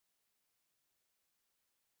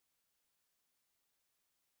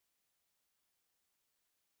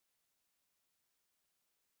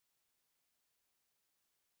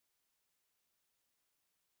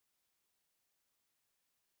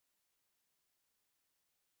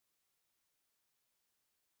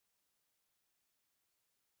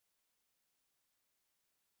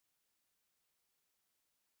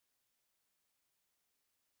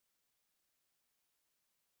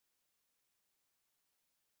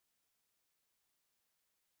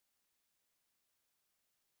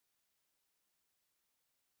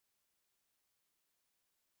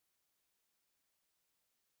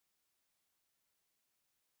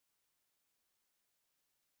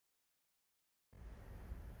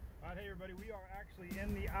Hey everybody, we are actually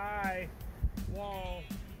in the eye wall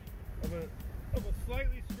of a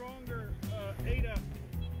slightly stronger Eta.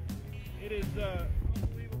 It is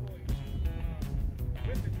unbelievable.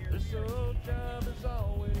 Whipping here. This old job is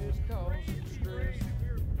always causing stress.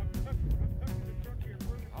 I'm touching the truck here.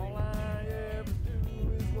 All I ever do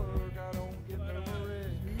is work. I don't get no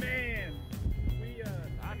rest. Man,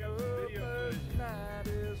 I got some video footage. Night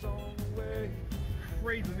is on the way.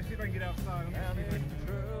 Crazy. Let me see if I can get outside. Down in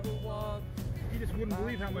trouble walk. You just wouldn't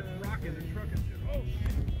believe how much rock in the truck is. Oh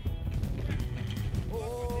shit.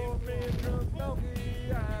 Oh, man, drunk donkey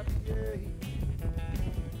IPA.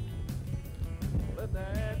 Let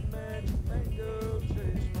that magic mango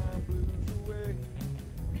chase my blues away.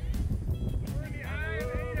 We're in the eye of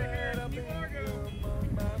Eta here in Key Largo. Among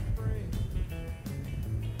my friends.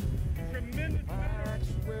 Tremendous I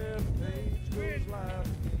swear the page goes live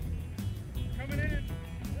again. coming in.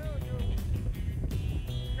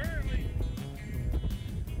 Currently,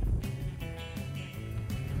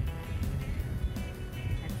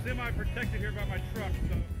 I'm semi-protected here by my truck,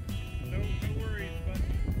 so no worries. But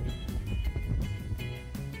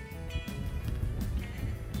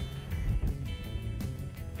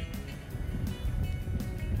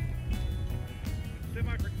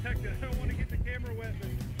semi-protected. I don't want to get the camera wet,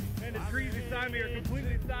 and the trees beside me are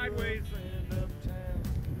completely sideways.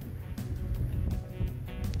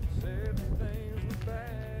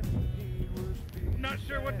 Not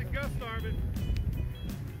sure what the gusts are, but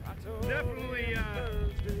definitely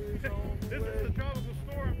this is the tropical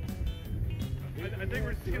storm. I think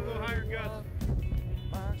we're seeing a little higher gusts.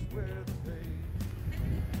 I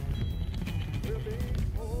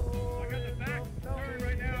got the back turn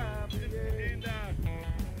right now, and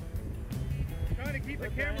trying to keep the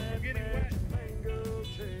camera from getting wet.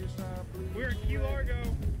 We're in Key Largo.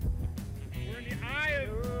 We're in the eye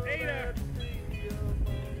of Eta.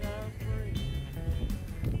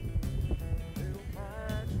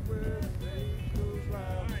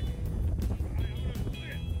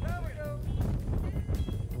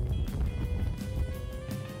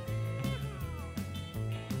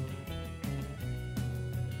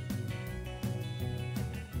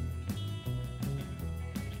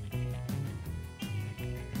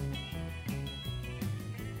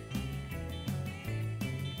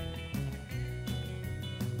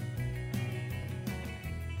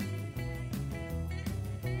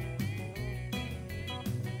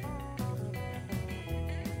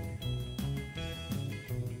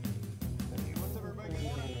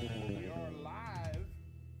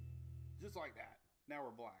 Like that. Now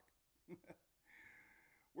we're black.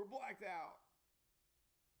 We're blacked out.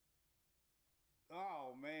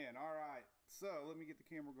 Oh man. All right. So let me get the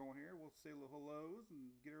camera going here. We'll say little hellos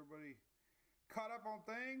and get everybody caught up on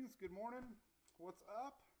things. Good morning. What's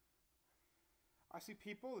up? I see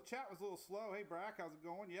people. The chat was a little slow. Hey Brack, how's it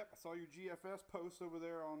going? Yep, I saw your GFS post over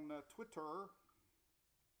there on Twitter.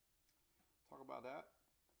 Talk about that.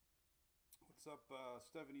 What's up,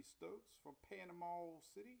 Stephanie Stokes from Panama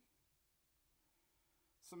City?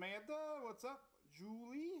 Samantha, what's up?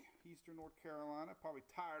 Julie, Eastern North Carolina, probably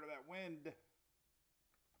tired of that wind.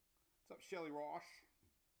 What's up, Shelly Rosh?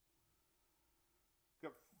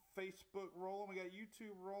 Got Facebook rolling. We got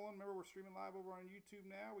YouTube rolling. Remember, we're streaming live over on YouTube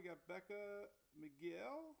now. We got Becca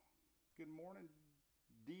Miguel. Good morning,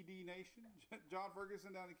 DD Nation. John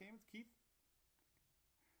Ferguson down in the Caymans. Keith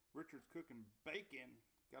Richards cooking bacon.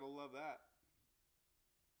 Gotta love that.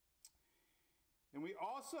 And we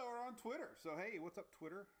also are on Twitter. So, hey, what's up,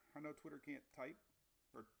 Twitter? I know Twitter can't type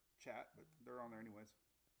or chat, but they're on there anyways.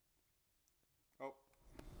 Oh.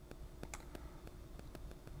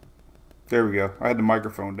 There we go. I had the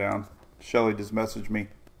microphone down. Shelly just messaged me.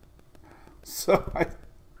 So,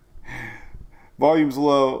 volume's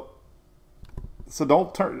low. So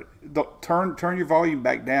don't turn your volume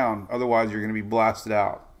back down. Otherwise, you're going to be blasted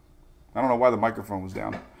out. I don't know why the microphone was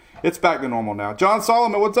down. It's back to normal now. John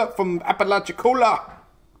Solomon, what's up from Apalachicola?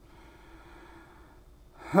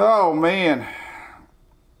 Oh, man.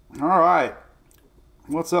 All right.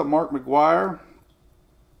 What's up, Mark McGuire?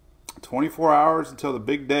 24 hours until the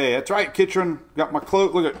big day. That's right, Kitchen. Got my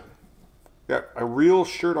cloak. Look at, got a real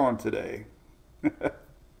shirt on today.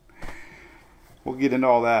 We'll get into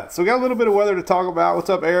all that. So we got a little bit of weather to talk about.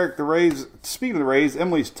 What's up, Eric? The Rays. Speaking of the Rays,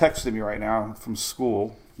 Emily's texting me right now from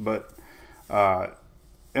school, but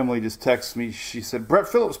Emily just texted me. She said, Brett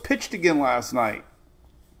Phillips pitched again last night.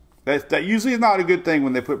 That usually is not a good thing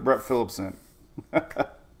when they put Brett Phillips in.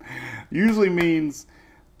 Usually means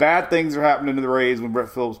bad things are happening to the Rays when Brett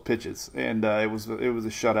Phillips pitches. And it was a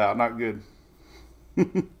shutout. Not good.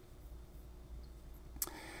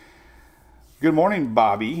 Good morning,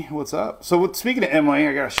 Bobby. What's up? So, speaking of Emily,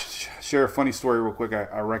 I gotta share a funny story real quick.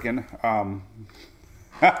 I reckon. She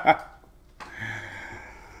had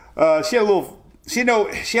a little. She had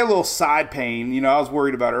a little side pain. You know, I was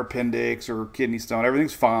worried about her appendix or kidney stone.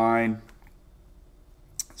 Everything's fine.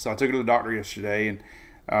 So I took her to the doctor yesterday,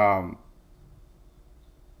 and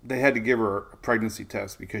they had to give her a pregnancy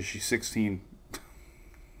test because she's 16.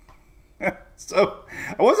 So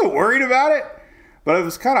I wasn't worried about it, but it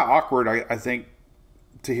was kind of awkward, I think,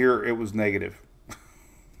 to hear it was negative.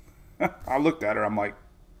 I looked at her, I'm like,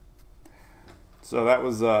 so that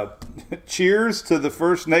was cheers to the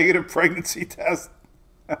first negative pregnancy test.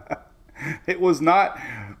 It was not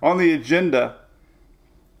on the agenda,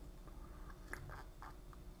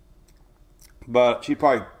 but she'd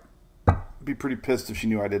probably be pretty pissed if she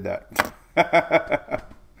knew I did that.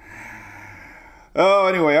 Oh,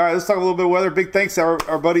 anyway, all right, let's talk a little bit of weather. Big thanks to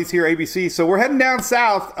our buddies here at ABC. So we're heading down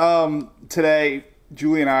south today.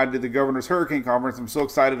 Julie and I did the Governor's Hurricane Conference. I'm so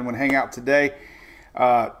excited I'm going to hang out today.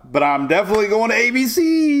 But I'm definitely going to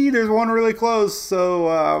ABC. There's one really close. So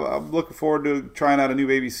I'm looking forward to trying out a new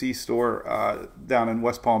ABC store down in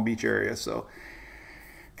West Palm Beach area. So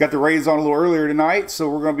got the Rays on a little earlier tonight. So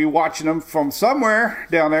we're going to be watching them from somewhere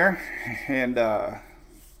down there. And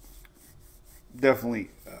definitely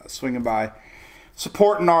swinging by.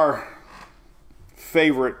 Supporting our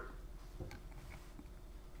favorite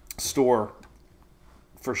store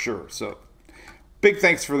for sure. So big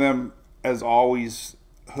thanks for them, as always,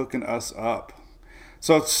 hooking us up.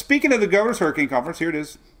 So speaking of the Governor's Hurricane Conference, here it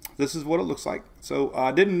is. This is what it looks like. So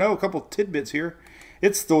I didn't know a couple tidbits here.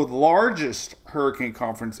 It's the largest hurricane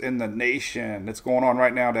conference in the nation. It's going on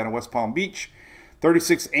right now down in West Palm Beach.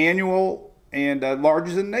 36th annual and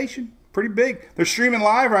largest in the nation. Pretty big. They're streaming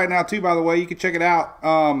live right now, too, by the way. You can check it out.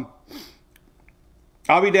 I'll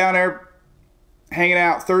be down there hanging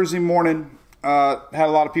out Thursday morning. Had a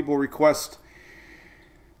lot of people request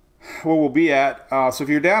where we'll be at. So if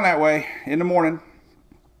you're down that way in the morning,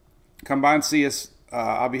 come by and see us.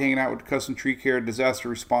 I'll be hanging out with the Custom Tree Care Disaster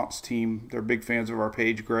Response Team. They're big fans of our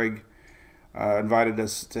page. Greg invited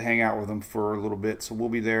us to hang out with them for a little bit. So we'll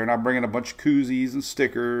be there. And I'm bringing a bunch of koozies and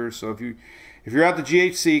stickers. So if you're at the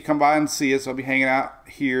GHC, come by and see us. I'll be hanging out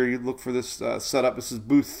here. You look for this setup. This is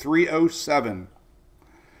booth 307.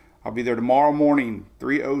 I'll be there tomorrow morning,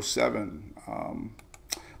 307.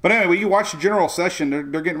 But anyway, you watch the general session.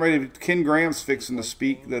 They're getting ready. Ken Graham's fixing to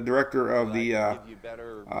speak. The director of the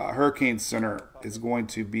Hurricane Center is going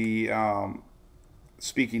to be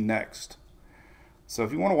speaking next. So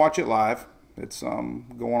if you want to watch it live, it's going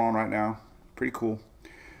on right now. Pretty cool.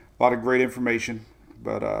 A lot of great information.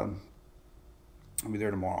 But I'll be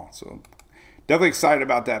there tomorrow. So definitely excited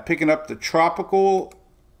about that. Picking up the Tropical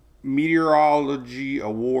Meteorology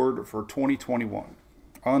Award for 2021.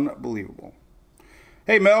 Unbelievable.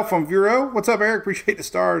 Hey, Mel from Vero. What's up, Eric? Appreciate the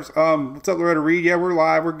stars. What's up, Loretta Reed? Yeah, we're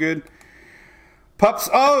live. We're good. Pups.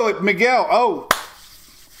 Oh, Miguel. Oh,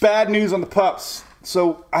 bad news on the pups.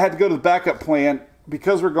 So I had to go to the backup plan.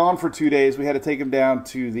 Because we're gone for 2 days, we had to take him down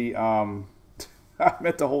to the... I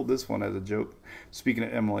meant to hold this one as a joke. Speaking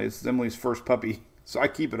of Emily, it's Emily's first puppy, so I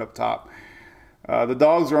keep it up top. The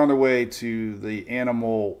dogs are on their way to the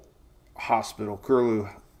animal hospital. Curlew,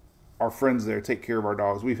 our friends there, take care of our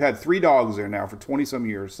dogs. We've had 3 dogs there now for 20-some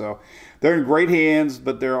years, so they're in great hands,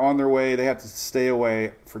 but they're on their way. They have to stay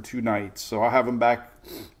away for 2 nights, so I'll have them back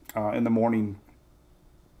in the morning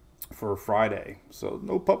for Friday. So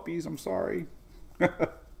no puppies, I'm sorry.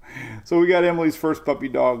 So we got Emily's first puppy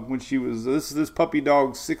dog when she was, this puppy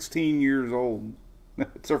dog's 16 years old.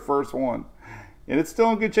 It's her first one. And it's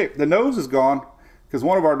still in good shape. The nose is gone because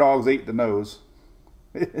one of our dogs ate the nose.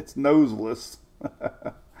 It's noseless.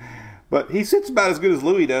 But he sits about as good as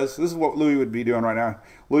Louie does. This is what Louie would be doing right now.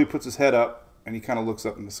 Louie puts his head up and he kind of looks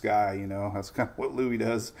up in the sky, you know. That's kind of what Louie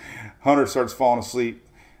does. Hunter starts falling asleep.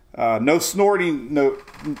 No snorting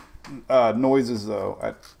noises,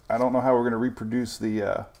 though. I don't know how we're going to reproduce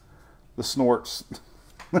the snorts,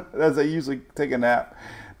 as they usually take a nap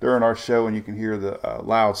during our show, and you can hear the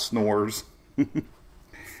loud snores. All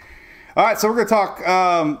right, so we're going to talk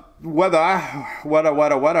weather.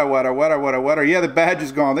 Yeah, the badge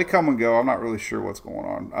is gone. They come and go. I'm not really sure what's going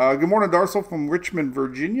on. Good morning, Darcel from Richmond,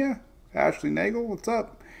 Virginia. Ashley Nagel, what's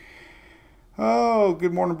up? Oh,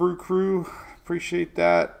 good morning, Brew Crew. Appreciate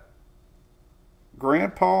that.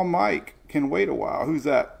 Grandpa Mike can wait a while. Who's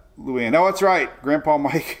that? Luann. Oh, that's right. Grandpa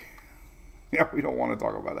Mike. Yeah, we don't want to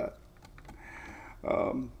talk about that.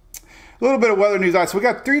 A little bit of weather news. All right, so we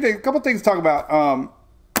got a couple things to talk about.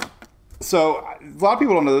 So a lot of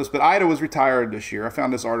people don't know this, but Ida was retired this year. I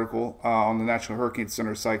found this article on the National Hurricane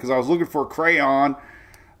Center site because I was looking for a crayon.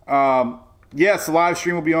 Yes, the live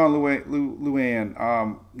stream will be on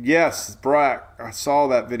Luann. Yes, Brack. I saw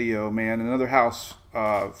that video, man. Another house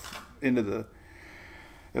into the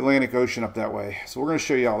Atlantic Ocean up that way. So we're going to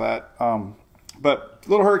show you all that. But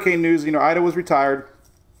little hurricane news. You know, Ida was retired.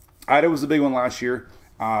 Ida was the big one last year.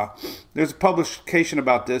 There's a publication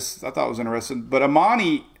about this. I thought it was interesting. But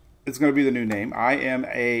Imani is going to be the new name.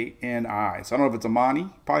 Imani. So I don't know if it's Imani.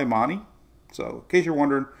 Probably Imani. So in case you're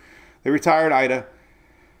wondering, they retired Ida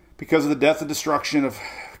because of the death and destruction of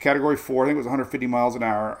Category 4. I think it was 150 miles an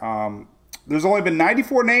hour. There's only been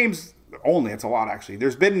 94 names. Only. It's a lot, actually.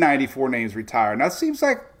 There's been 94 names retired. And that seems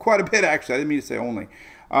like quite a bit, actually. I didn't mean to say only.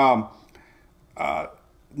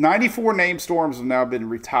 94 named storms have now been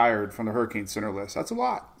retired from the Hurricane Center list. That's a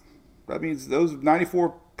lot. That means those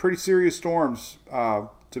 94 pretty serious storms to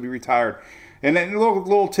be retired. And then a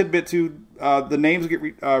little tidbit too, the names get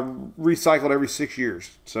recycled every 6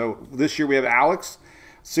 years. So this year we have Alex.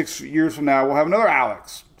 6 years from now we'll have another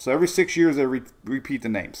Alex. So every 6 years they repeat the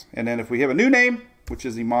names. And then if we have a new name, which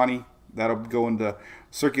is Imani, that'll go into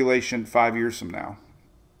circulation 5 years from now.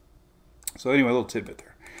 So anyway, a little tidbit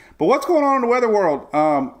there. But what's going on in the weather world?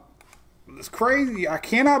 It's crazy. I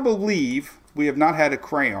cannot believe we have not had a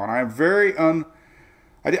crayon. I am very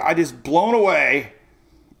I just blown away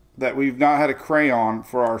that we've not had a crayon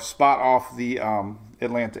for our spot off the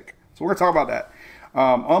Atlantic. So we're going to talk about that.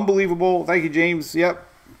 Unbelievable. Thank you, James. Yep.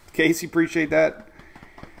 Casey, appreciate that.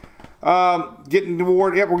 Getting the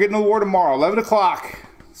award. Yep, we're getting the award tomorrow, 11 o'clock.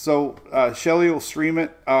 So Shelly will stream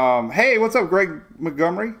it. Hey, what's up, Greg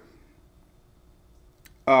Montgomery?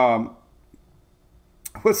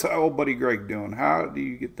 What's our old buddy Greg doing? How do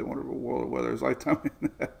you get the wonderful world of weather's lifetime?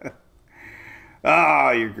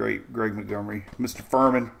 You're great, Greg Montgomery. Mr.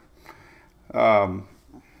 Furman.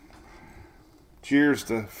 Cheers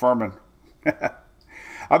to Furman.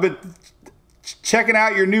 I've been checking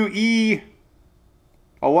out your new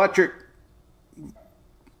electric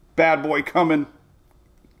bad boy coming.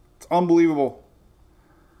 It's unbelievable.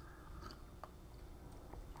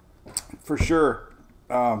 For sure.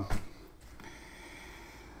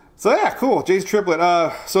 So yeah, cool. Jay's triplet.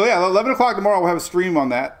 So yeah, 11 o'clock tomorrow we'll have a stream on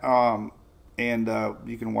that, and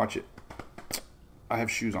you can watch it. I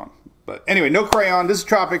have shoes on, but anyway, no crayon. This is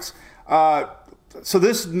Tropics. So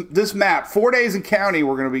this map, 4 days in county,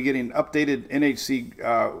 we're going to be getting updated NHC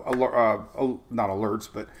not alerts,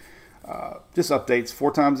 but just updates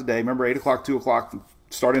 4 times a day. Remember, 8 o'clock, 2 o'clock,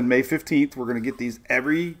 starting May 15th. We're going to get these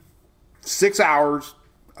every 6 hours.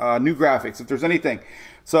 New graphics, if there's anything.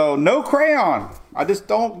 So no crayon. I just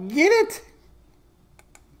don't get it.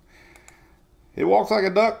 It walks like a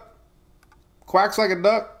duck, quacks like a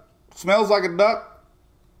duck, smells like a duck,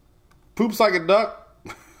 poops like a duck.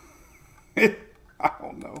 I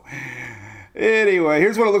don't know. Anyway,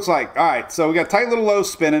 here's what it looks like. All right, so we got tight little low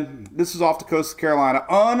spinning. This is off the coast of Carolina.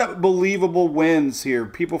 Unbelievable winds here.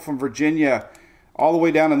 People from Virginia all the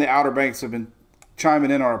way down in the Outer Banks have been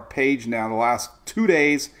chiming in on our page now the last 2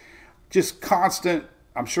 days. Just constant.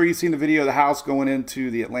 I'm sure you've seen the video of the house going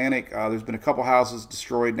into the Atlantic. There's been a couple houses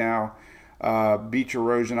destroyed now. Beach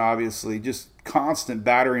erosion, obviously. Just constant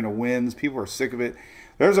battering of winds. People are sick of it.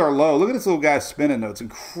 There's our low. Look at this little guy spinning, though. It's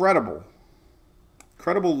incredible.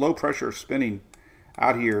 Incredible low pressure spinning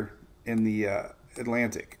out here in the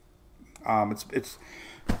Atlantic. It's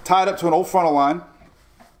tied up to an old frontal line.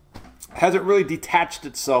 Hasn't really detached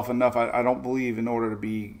itself enough, I don't believe, in order to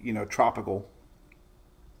be, tropical.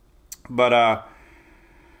 But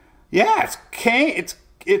yeah, it's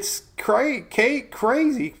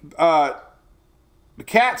crazy. The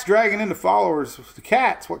cat's dragging in the followers. The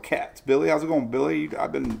cats, what cats? Billy, how's it going, Billy?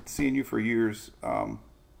 I've been seeing you for years.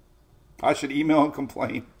 I should email and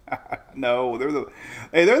complain. No, they're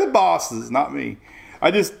the bosses, not me.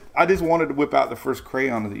 I just wanted to whip out the first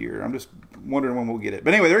crayon of the year. I'm just wondering when we'll get it.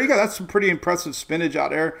 But anyway, there you go. That's some pretty impressive spinach out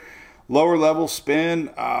there. Lower level spin,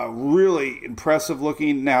 really impressive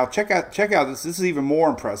looking. Now check out this. This is even more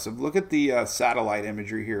impressive. Look at the satellite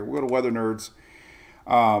imagery here. We'll go to Weather Nerds.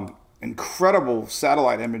 Incredible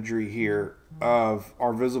satellite imagery here of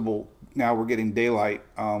our visible. Now we're getting daylight.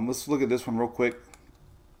 Let's look at this one real quick,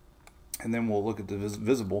 and then we'll look at the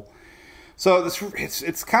visible. So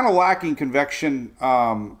it's kind of lacking convection.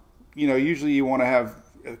 Usually you want to have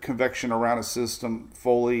convection around a system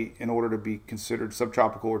fully in order to be considered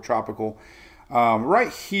subtropical or tropical.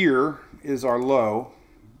 Right here is our low,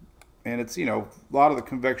 and it's a lot of the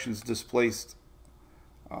convection is displaced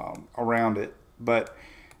around it, but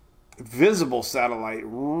visible satellite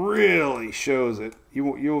really shows it.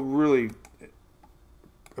 You'll really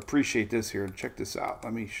appreciate this here. Check this out.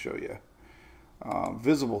 Let me show you.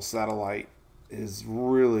 Visible satellite is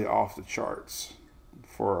really off the charts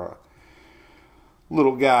for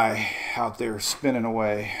little guy out there spinning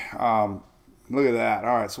away. Look at that.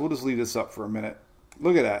 All right, so we'll just leave this up for a minute.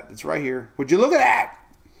 Look at that. It's right here. Would you look at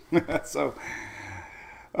that? So,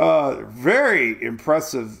 very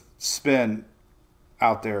impressive spin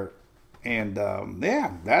out there. And,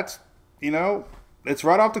 yeah, that's, it's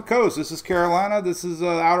right off the coast. This is Carolina. This is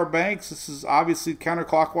Outer Banks. This is obviously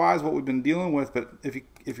counterclockwise what we've been dealing with. But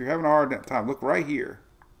if you're having a hard time, look right here.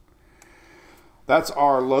 That's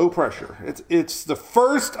our low pressure. It's the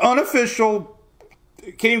first unofficial,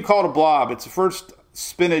 can't even call it a blob. It's the first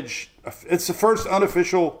spinach. It's the first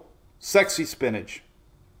unofficial sexy spinach.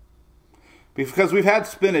 Because we've had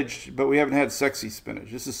spinach, but we haven't had sexy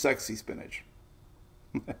spinach. This is sexy spinach.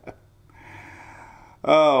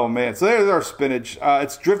 Oh, man. So there's our spinach.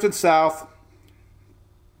 It's drifted south.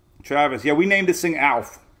 Travis. Yeah, we named this thing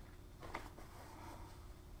Alf.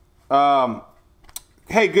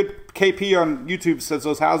 Hey, good KP on YouTube says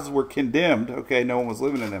those houses were condemned. Okay, no one was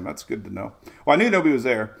living in them. That's good to know. Well, I knew nobody was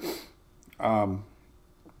there. But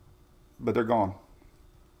they're gone.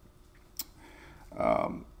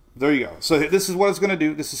 There you go. So this is what it's going to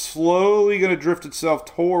do. This is slowly going to drift itself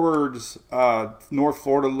towards North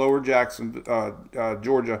Florida, Lower Jackson,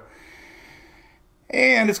 Georgia.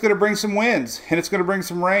 And it's going to bring some winds. And it's going to bring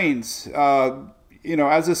some rains.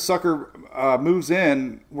 As this sucker moves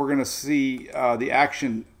in, we're going to see the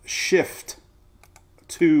action shift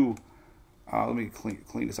to, let me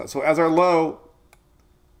clean this out. So as our low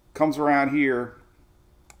comes around here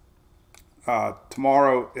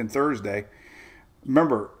tomorrow and Thursday,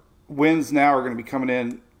 remember, winds now are going to be coming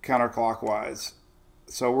in counterclockwise.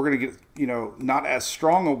 So we're going to get, not as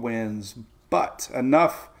strong of winds, but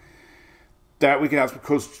enough that we can have some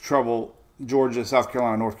coastal trouble, Georgia, South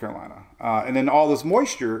Carolina, North Carolina. And then all this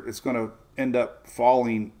moisture is going to end up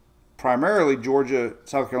falling primarily Georgia,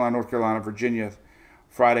 South Carolina, North Carolina, Virginia,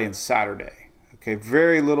 Friday and Saturday. Okay,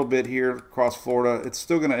 very little bit here across Florida. It's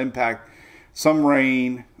still going to impact some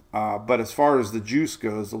rain, but as far as the juice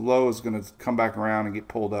goes, the low is going to come back around and get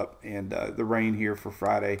pulled up, and the rain here for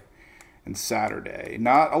Friday and Saturday.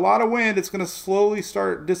 Not a lot of wind. It's going to slowly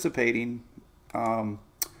start dissipating the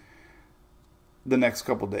next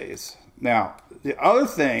couple days. Now, the other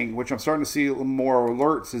thing, which I'm starting to see a little more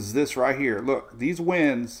alerts, is this right here. Look, these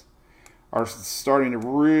winds are starting to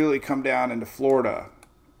really come down into Florida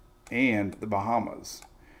and the Bahamas.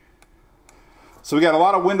 So we got a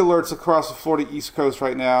lot of wind alerts across the Florida East Coast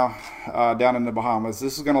right now, down in the Bahamas.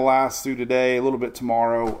 This is going to last through today, a little bit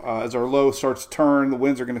tomorrow. As our low starts to turn, the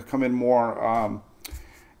winds are going to come in more,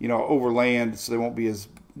 over land, so they won't be as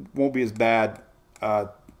bad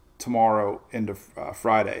tomorrow into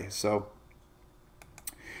Friday. So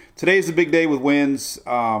today's a big day with winds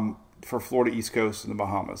for Florida East Coast and the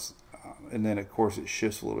Bahamas. And then, of course, it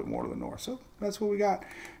shifts a little bit more to the north. So that's what we got.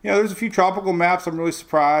 There's a few tropical maps. I'm really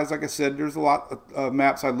surprised. Like I said, there's a lot of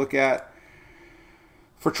maps I look at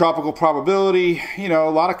for tropical probability. A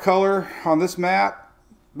lot of color on this map.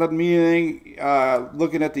 Doesn't mean anything.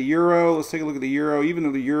 Looking at the Euro, let's take a look at the Euro. Even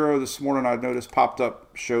though the Euro this morning I noticed popped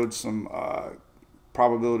up, showed some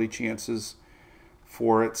probability chances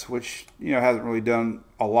for it, which, hasn't really done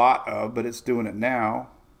a lot of, but it's doing it now.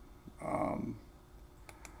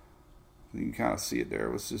 You can kind of see it there.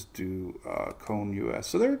 Let's just do cone US.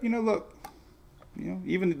 So there, look,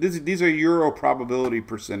 even these are Euro probability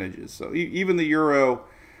percentages. So even the Euro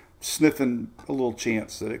sniffing a little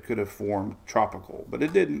chance that it could have formed tropical, but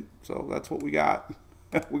it didn't. So that's what we got.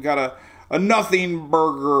 We got a nothing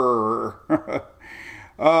burger.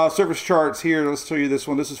 Surface charts here. Let's show you this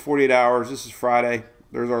one. This is 48 hours. This is Friday.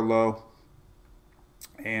 There's our low.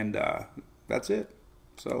 And that's it.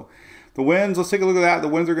 So the winds, let's take a look at that. The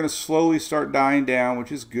winds are going to slowly start dying down,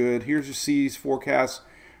 which is good. Here's your seas forecast.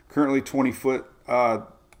 Currently 20-foot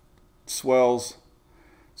swells.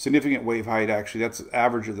 Significant wave height, actually. That's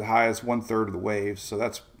average of the highest 1/3 of the waves. So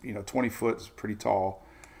that's, 20 foot is pretty tall.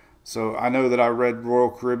 So I know that I read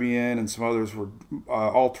Royal Caribbean and some others were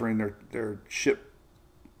altering their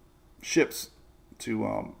ships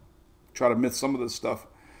to try to miss some of this stuff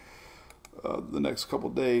the next couple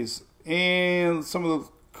days. And some of the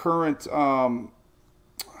current, I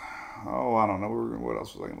don't know, what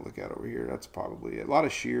else was I going to look at over here? That's probably it. A lot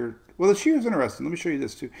of shear. Well, the shear is interesting. Let me show you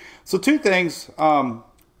this too. So two things. The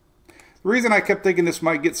reason I kept thinking this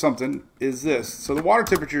might get something is this. So the water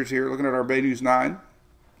temperatures here, looking at our Bay News 9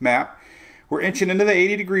 map, we're inching into the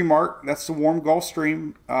 80-degree mark. That's the warm Gulf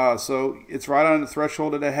Stream. So it's right on the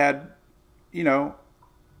threshold that it had, a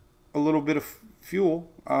little bit of fuel.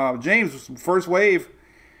 James, first wave.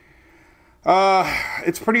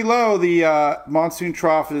 It's pretty low. The monsoon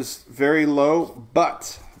trough is very low,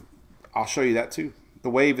 but I'll show you that too. the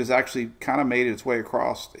wave has actually kind of made its way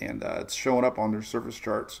across, and it's showing up on their surface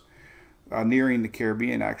charts, nearing the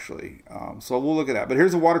Caribbean, actually. So we'll look at that. But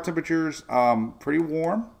here's the water temperatures, pretty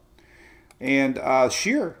warm. And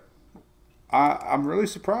shear, I'm really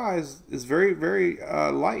surprised, is very, very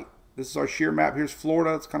light. This is our shear map. Here's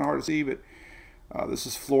Florida. It's kind of hard to see, but this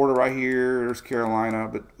is Florida right here. There's Carolina.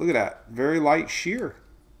 But look at that. Very light shear.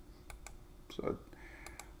 So,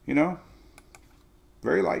 you know,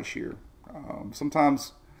 very light shear.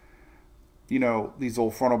 Sometimes, you know, these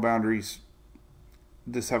old frontal boundaries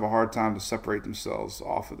just have a hard time to separate themselves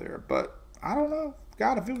off of there. But I don't know.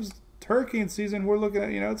 God, if it was hurricane season, we're looking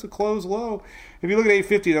at, you know, it's a closed low. If you look at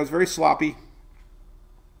 850, that was very sloppy.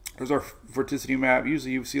 There's our vorticity map.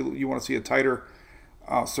 Usually you want to see a tighter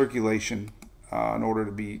circulation in order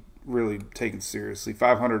to be really taken seriously.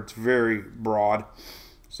 500 is very broad.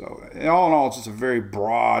 So in all, it's just a very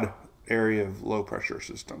broad area of low pressure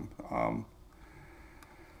system.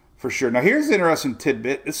 For sure. Now here's an interesting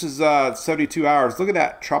tidbit. This is 72 hours. Look at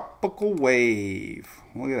that tropical wave.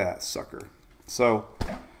 Look at that sucker. So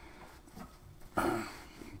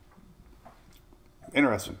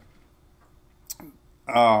interesting.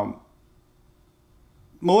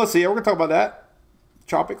 Melissa, yeah, we're gonna talk about that.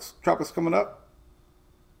 Tropics coming up.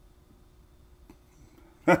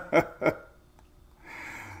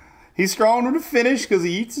 He's strong to the finish because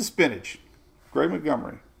he eats the spinach. Greg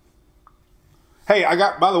Montgomery. Hey,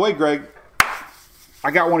 by the way, Greg, I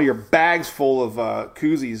got one of your bags full of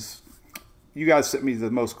koozies. You guys sent me the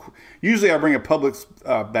most. Usually I bring a Publix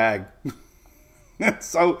bag.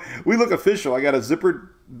 So we look official. I got a zippered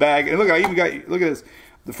bag. And look, look at this.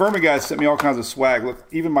 The Furman guys sent me all kinds of swag. Look,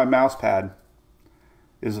 even my mouse pad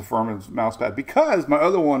is a Furman's mouse pad. Because my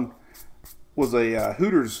other one was a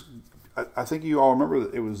Hooters. I think you all remember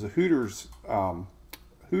that it was a Hooters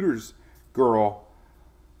girl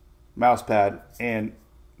mouse pad. And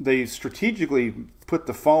they strategically put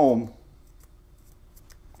the foam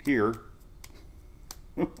here.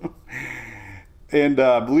 And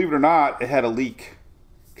believe it or not, it had a leak.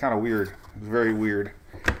 Kind of weird. It was very weird.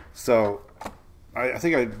 So I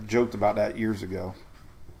think I joked about that years ago.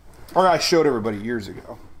 Or I showed everybody years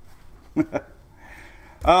ago.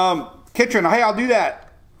 Kitchen, hey, I'll do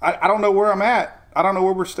that. I don't know where I'm at. I don't know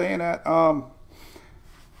where we're staying at.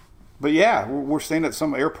 But yeah, we're staying at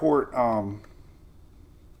some airport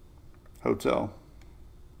hotel.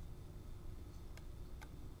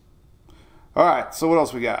 All right, so what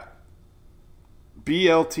else we got?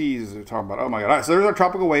 BLTs they're talking about. Oh my God. All right, so there's our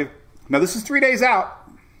tropical wave. Now this is 3 days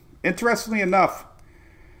out. Interestingly enough,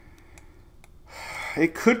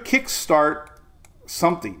 it could kickstart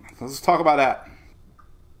something. Let's talk about that.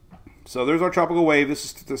 So there's our tropical wave. This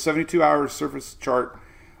is the 72-hour surface chart.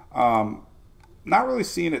 Not really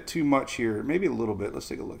seeing it too much here. Maybe a little bit. Let's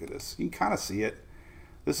take a look at this. You can kind of see it.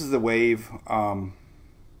 This is the wave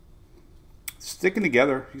sticking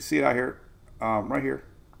together. You see it out here, right here.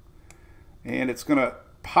 And it's going to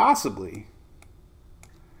possibly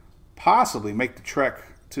make the trek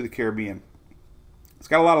to the Caribbean. It's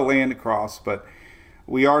got a lot of land to cross, but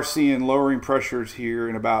we are seeing lowering pressures here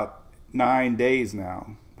in about 9 days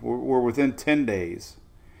now. We're within 10 days.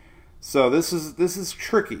 So this is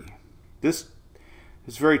tricky. This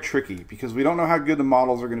is very tricky because we don't know how good the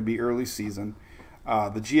models are going to be early season.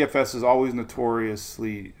 The GFS is always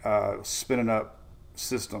notoriously spinning up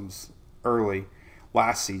systems early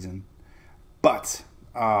last season. But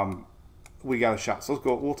we got a shot. So let's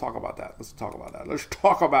go. We'll talk about that. Let's talk about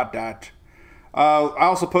that. I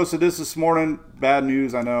also posted this morning. Bad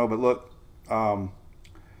news, I know. But look,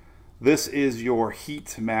 this is your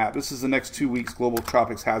heat map. This is the next 2 weeks global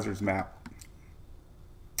tropics hazards map.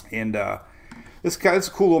 And it's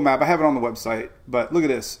a cool little map. I have it on the website. But look at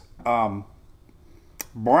this.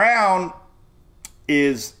 Brown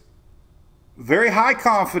is very high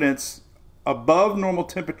confidence above normal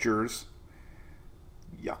temperatures.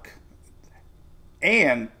 Yuck.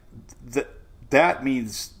 And that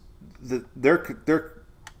means that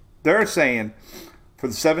they're saying for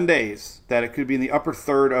the 7 days that it could be in the upper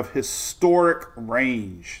third of historic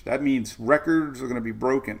range. That means records are going to be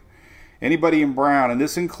broken. Anybody in brown, and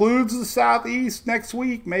this includes the southeast next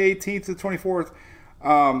week, May 18th to 24th,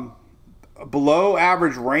 below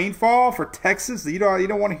average rainfall for Texas. You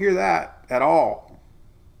don't want to hear that at all.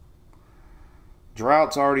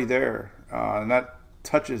 Drought's already there, and that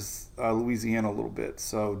touches Louisiana a little bit.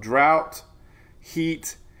 So drought,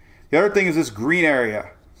 heat. The other thing is this green area.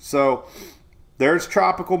 So there's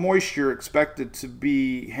tropical moisture expected to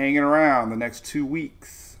be hanging around the next 2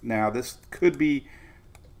 weeks. Now this could be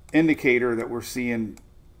indicator that we're seeing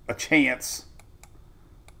a chance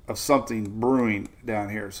of something brewing down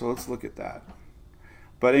here. So let's look at that.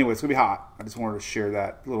 But anyway, it's going to be hot. I just wanted to share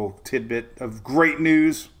that little tidbit of great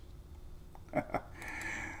news.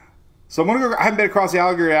 So I'm going to go. I haven't been across the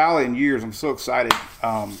Alligator Alley in years. I'm so excited.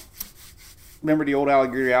 Remember the old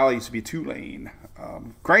Alligator Alley used to be 2-lane.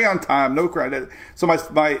 Crayon time, no crayon. So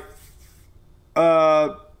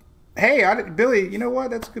hey, Billy, you know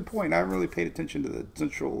what? That's a good point. I haven't really paid attention to the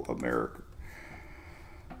Central America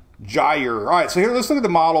gyre. All right, so here, let's look at the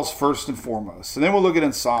models first and foremost, and then we'll look at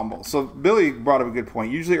ensemble. So Billy brought up a good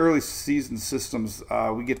point. Usually early season systems,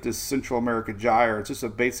 we get this Central America gyre. It's just a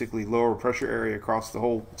basically lower pressure area across the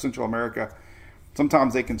whole Central America.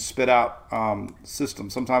 Sometimes they can spit out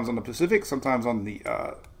systems, sometimes on the Pacific, sometimes on the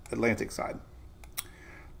Atlantic side.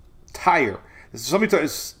 Tyre. I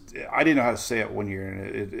didn't know how to say it one year,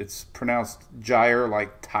 and it's pronounced gyre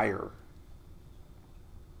like tire.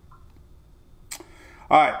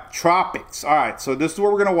 All right, tropics. All right, so this is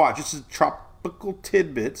what we're going to watch. This is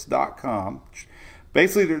tropicaltidbits.com.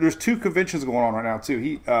 Basically, there's 2 conventions going on right now,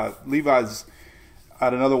 too. Levi's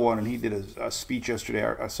at another one, and he did a speech yesterday.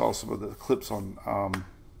 I saw some of the clips on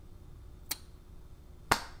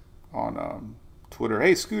Twitter.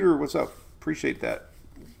 Hey, Scooter, what's up? Appreciate that.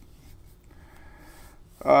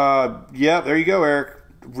 Yeah, there you go, Eric.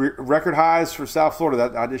 Record highs for South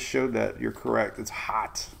Florida. I just showed that. You're correct. It's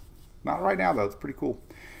hot. Not right now though. It's pretty cool.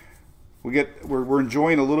 We're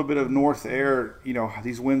enjoying a little bit of north air. You know,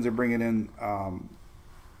 these winds are bringing in.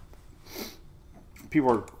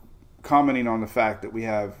 People are commenting on the fact that we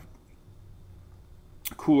have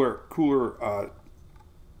cooler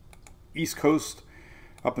East Coast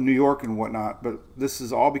up in New York and whatnot. But this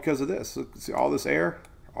is all because of this. Look, see all this air,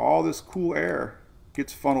 all this cool air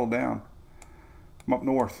gets funneled down from up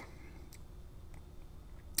north,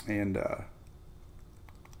 and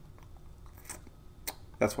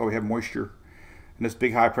that's why we have moisture, and this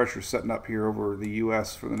big high pressure setting up here over the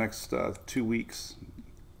U.S. for the next 2 weeks,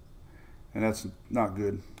 and that's not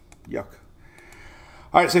good. Yuck.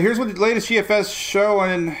 All right, so here's what the latest GFS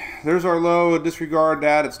showing. There's our low. Disregard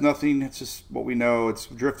that. It's nothing. It's just what we know. It's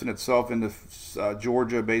drifting itself into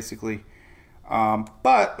Georgia, basically.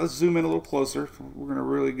 But let's zoom in a little closer. We're going to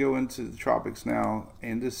really go into the tropics now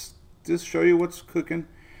and just show you what's cooking.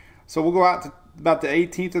 So we'll go out to about the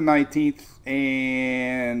 18th and 19th,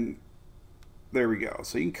 and there we go.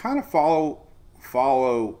 So you can kind of follow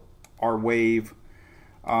our wave.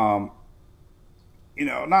 You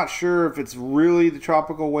know, not sure if it's really the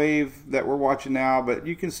tropical wave that we're watching now, but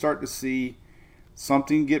you can start to see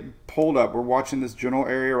something get pulled up. We're watching this general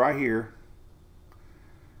area right here,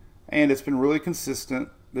 and it's been really consistent.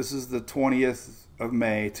 This is the 20th of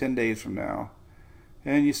May, 10 days from now,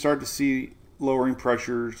 and you start to see lowering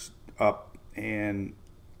pressures up. And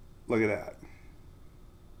look at that.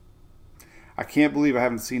 I can't believe I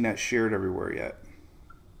haven't seen that shared everywhere yet.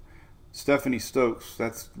 Stephanie Stokes,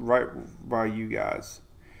 that's right by you guys.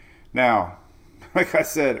 Now, like I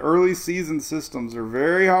said, early season systems are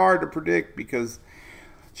very hard to predict because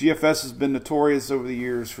GFS has been notorious over the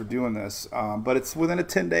years for doing this. But it's within a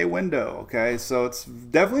 10-day window, okay? So it's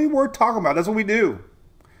definitely worth talking about. That's what we do.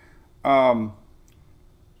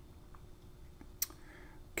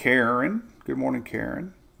 Karen. Good morning,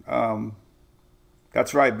 Karen.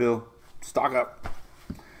 That's right, Bill. Stock up.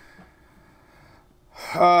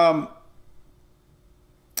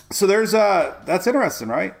 So there's that's interesting,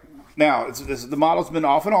 right? Now the model's been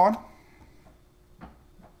off and on,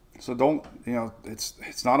 so don't, you know,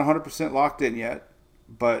 it's not 100% locked in yet,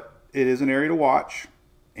 but it is an area to watch,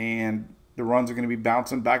 and the runs are going to be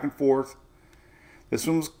bouncing back and forth. This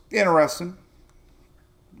one was interesting,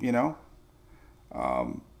 you know.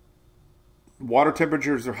 Water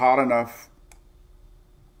temperatures are hot enough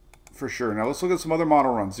for sure. Now let's look at some other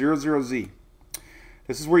model runs. 00Z.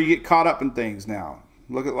 This is where you get caught up in things now.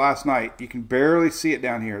 Look at last night. You can barely see it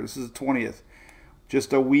down here. This is the 20th.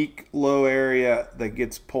 Just a weak low area that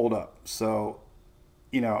gets pulled up. So,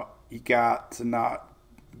 you know, you got to not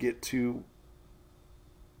get too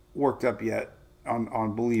worked up yet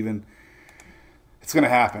on believing it's going to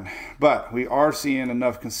happen. But we are seeing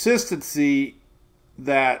enough consistency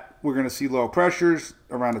that we're going to see low pressures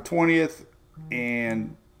around the 20th,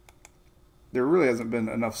 and there really hasn't been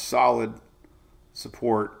enough solid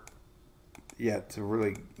support yet to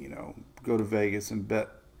really, you know, go to Vegas and bet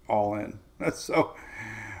all in. So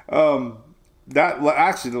that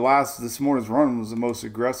actually this morning's run was the most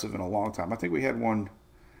aggressive in a long time. I think we had one.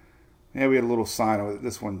 Yeah, we had a little sign of it.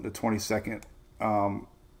 This one, the 22nd.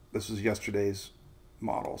 This was yesterday's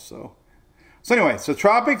model. So anyway, so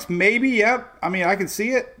tropics, maybe, yep. I mean, I can see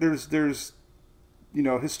it. There's, you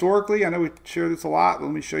know, historically, I know we share this a lot, but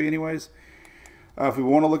let me show you anyways. If we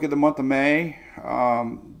want to look at the month of May,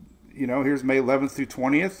 you here's May 11th through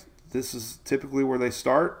 20th. This is typically where they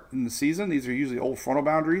start in the season. These are usually old frontal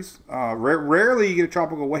boundaries. Rarely you get a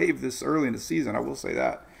tropical wave this early in the season, I will say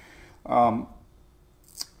that.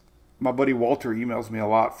 My buddy Walter emails me a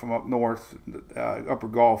lot from up north, Upper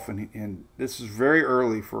Gulf, and this is very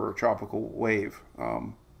early for a tropical wave.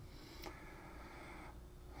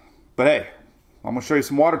 But hey, I'm going to show you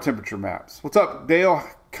some water temperature maps. What's up, Dale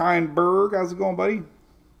Kindberg? How's it going, buddy?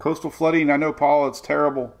 Coastal flooding. I know, Paul, it's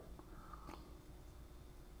terrible.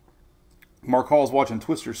 Mark Hall's watching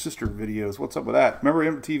Twister Sister videos. What's up with that? Remember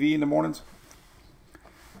MTV in the mornings?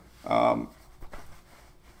 I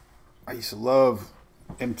used to love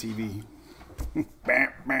MTV. All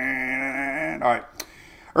right.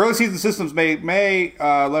 Early season systems made May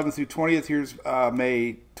 11th through 20th. Here's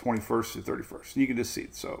May 21st to 31st. And you can just see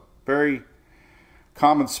it. So very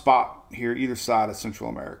common spot here, either side of Central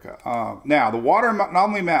America. Now, the water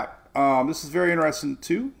anomaly map. This is very interesting,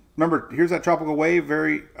 too. Remember, here's that tropical wave.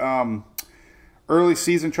 Very early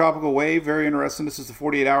season tropical wave. Very interesting. This is the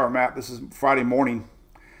 48-hour map. This is Friday morning.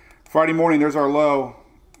 Friday morning, there's our low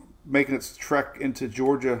making its trek into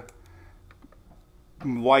Georgia,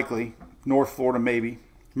 likely. North Florida, maybe.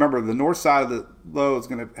 Remember, the north side of the low is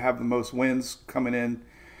going to have the most winds coming in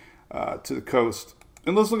to the coast.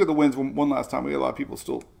 And let's look at the winds one last time. We got a lot of people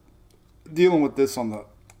still dealing with this on the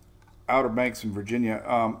Outer Banks in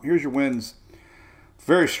Virginia. Here's your winds.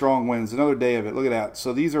 Very strong winds. Another day of it. Look at that.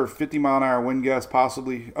 So these are 50-mile-an-hour wind gusts,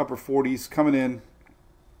 possibly upper 40s coming in.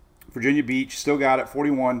 Virginia Beach, still got it,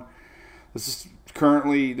 41. This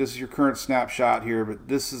is your current snapshot here, but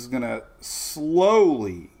this is going to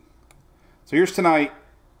slowly. So here's tonight.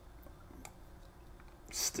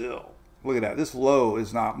 Still, look at that. This low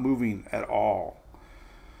is not moving at all.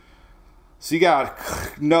 So you got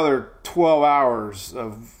another 12 hours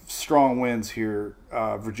of strong winds here,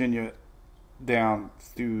 Virginia down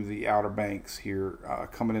through the Outer Banks here,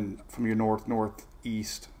 coming in from your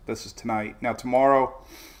northeast. This is tonight. Now tomorrow,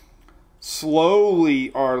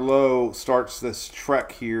 slowly our low starts this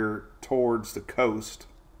trek here towards the coast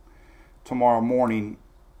tomorrow morning,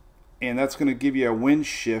 and that's going to give you a wind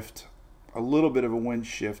shift, a little bit of a wind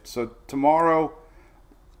shift. So tomorrow,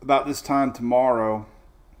 about this time tomorrow,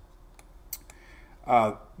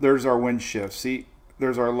 there's our wind shift. See,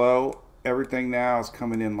 there's our low. Everything now is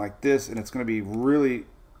coming in like this, and it's going to be really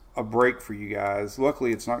a break for you guys.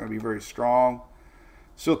 Luckily, it's not going to be very strong.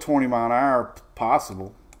 Still 20 mile an hour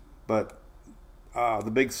possible, but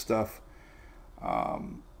the big stuff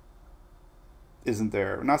isn't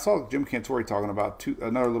there. And I saw Jim Cantori talking about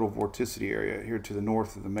another little vorticity area here to the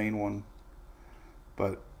north of the main one,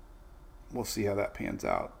 but we'll see how that pans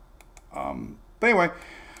out. But anyway,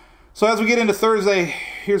 so as we get into Thursday,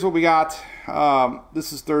 here's what we got.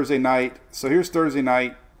 This is Thursday night. So here's Thursday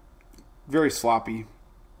night. Very sloppy.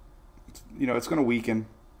 It's going to weaken.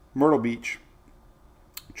 Myrtle Beach,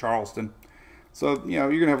 Charleston. So, you're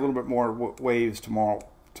going to have a little bit more waves tomorrow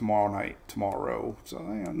night, tomorrow. So,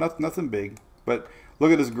 nothing big. But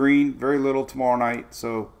look at this green. Very little tomorrow night.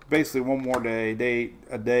 So, basically one more a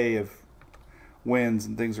day of winds,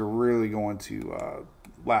 and things are really going to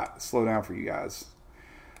slow down for you guys.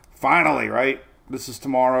 Finally, right? This is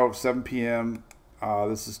tomorrow, 7 p.m.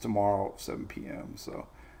 This is tomorrow, 7 p.m. So,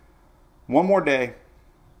 one more day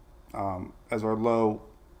as our low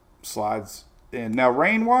slides in. Now,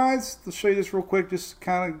 rain-wise, let's show you this real quick. Just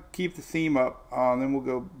kind of keep the theme up. Then we'll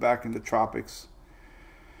go back into tropics.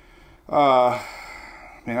 Man,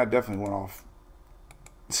 I definitely went off.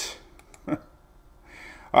 All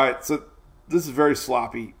right, so this is very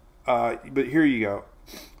sloppy. But here you go.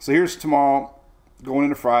 So here's tomorrow, going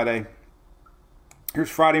into Friday. Here's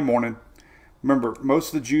Friday morning. Remember,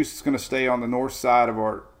 most of the juice is going to stay on the north side of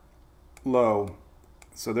our low.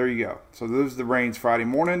 So there you go. So those are the rains Friday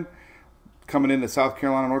morning. Coming into South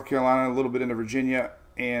Carolina, North Carolina, a little bit into Virginia.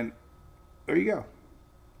 And there you go.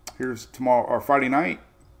 Here's tomorrow, or Friday night.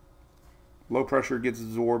 Low pressure gets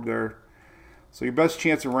absorbed there. So your best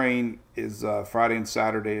chance of rain is Friday and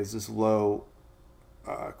Saturday as this low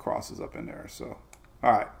crosses up in there. So,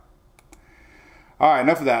 all right. All right,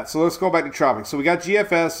 enough of that. So let's go back to tropics. So we got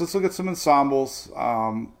GFS. Let's look at some ensembles.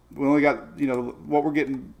 We only got, what we're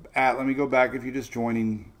getting at. Let me go back if you're just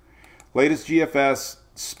joining. Latest GFS,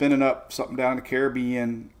 spinning up something down in the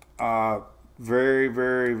Caribbean. Very,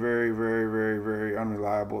 very, very, very, very, very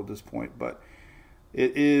unreliable at this point. But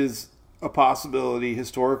it is a possibility,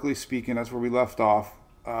 historically speaking. That's where we left off.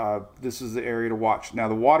 This is the area to watch. Now,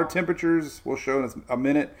 the water temperatures, we'll show in a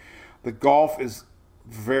minute. The Gulf is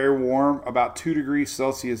very warm, about 2 degrees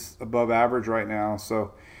Celsius above average right now.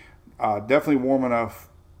 So definitely warm enough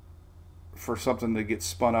for something to get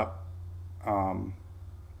spun up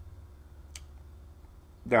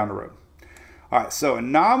down the road. All right, so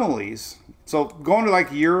anomalies. So going to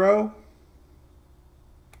like Euro,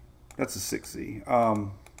 that's a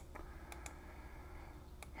 6Z.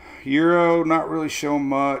 Euro, not really showing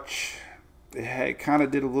much. It kind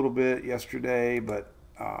of did a little bit yesterday, but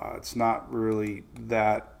it's not really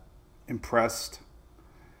that impressed.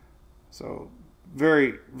 So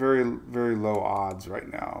very, very, very low odds right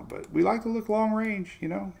now. But we like to look long range, you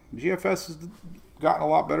know. GFS has gotten a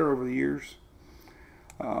lot better over the years.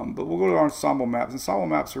 But we'll go to our ensemble maps. Ensemble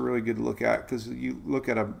maps are really good to look at because you look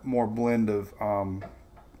at a more blend of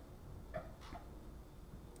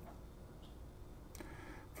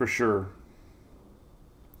for sure.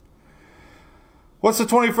 What's the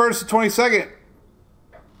 21st to 22nd?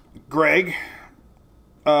 Greg.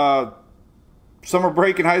 Summer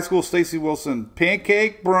break in high school, Stacy Wilson.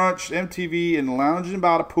 Pancake, brunch, MTV, and lounging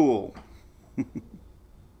about a pool.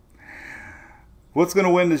 What's going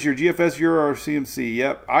to win this year? GFS, Euro, or CMC?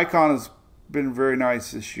 Yep. Icon has been very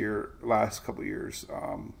nice this year, last couple of years.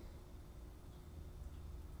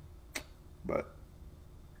 But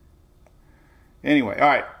anyway, all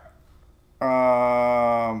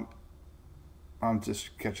right. I'm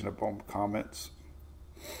just catching up on comments.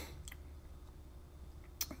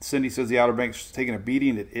 Cindy says the Outer Banks is taking a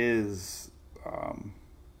beating. It is.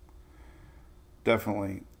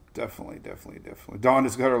 Definitely. Dawn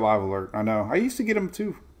just got her live alert. I know. I used to get them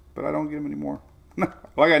too, but I don't get them anymore.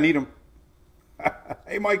 Like I need them.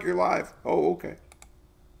 Hey, Mike, you're live. Oh, okay.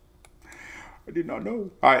 I did not know.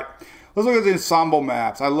 All right. Let's look at the ensemble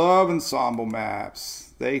maps. I love ensemble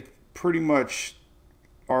maps. They pretty much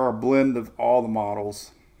are a blend of all the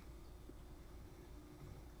models.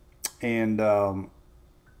 And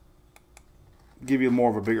give you more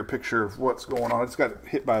of a bigger picture of what's going on. It's got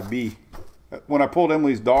hit by a bee. When I pulled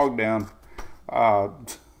Emily's dog down,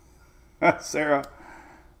 Sarah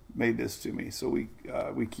made this to me. So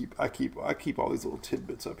I keep all these little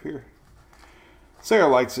tidbits up here. Sarah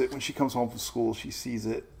likes it when she comes home from school. She sees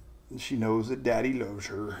it and she knows that Daddy loves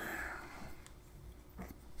her.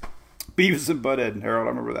 Beavis and Butthead and Harold, I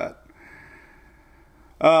remember that.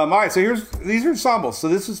 All right, so these are ensembles. So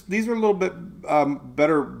these are a little bit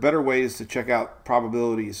better ways to check out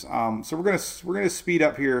probabilities. So we're gonna speed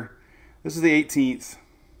up here. This is the 18th.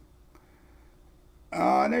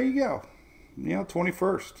 There you go.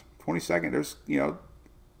 21st, 22nd. There's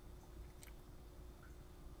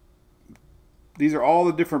these are all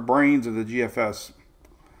the different brains of the GFS.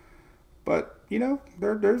 But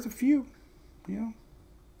there's a few.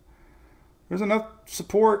 There's enough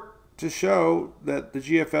support to show that the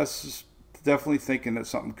GFS is definitely thinking that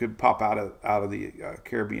something could pop out of the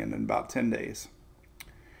Caribbean in about 10 days.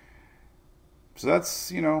 So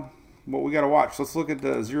that's what we got to watch. Let's look at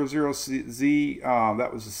the 00Z.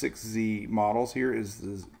 That was the 6Z models. Here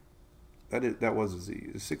is that was a Z.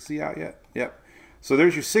 Is 6Z out yet? Yep. So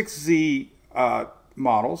there's your 6Z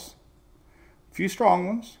models. A few strong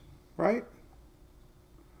ones, right?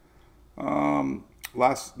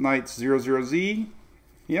 Last night's 00Z.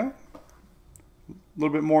 Yeah. A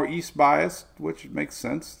little bit more east biased, which makes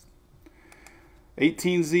sense.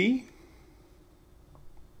 18Z.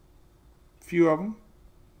 A few of them.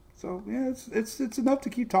 So yeah, it's enough to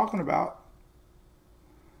keep talking about.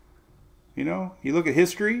 You look at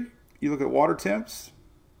history, you look at water temps.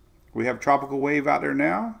 We have tropical wave out there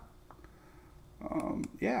now.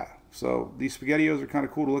 Yeah, so these spaghettios are kind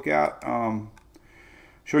of cool to look at.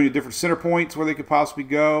 Showing you different center points where they could possibly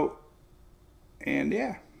go. And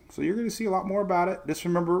yeah, so you're going to see a lot more about it. Just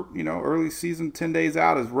remember, early season 10 days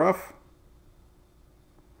out is rough.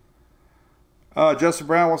 Justin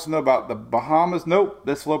Brown wants to know about the Bahamas. Nope,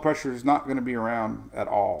 this low pressure is not going to be around at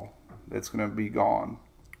all. It's going to be gone.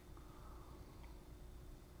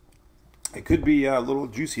 It could be a little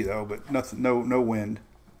juicy though, but nothing, no wind,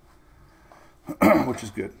 which is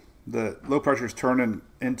good. The low pressure is turning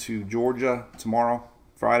into Georgia tomorrow,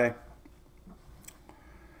 Friday.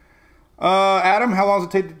 Adam, how long does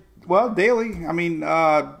it take? Well, daily. I mean, you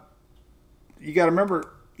got to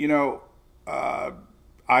remember,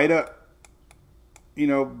 Ida.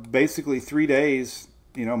 Basically 3 days,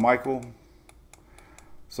 Michael.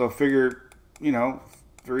 So figure,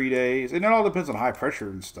 3 days. And it all depends on high pressure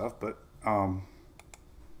and stuff, but,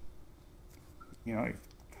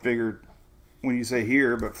 figured when you say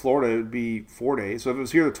here, but Florida, it would be 4 days. So if it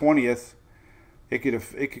was here the 20th, it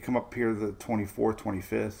could come up here the 24th,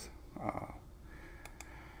 25th.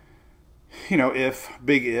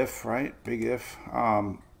 Big if, right? Big if.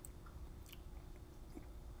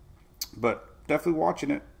 But definitely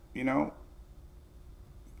watching it,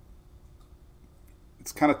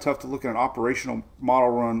 It's kind of tough to look at an operational model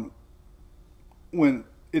run when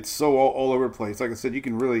it's so all over the place. Like I said, you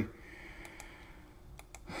can really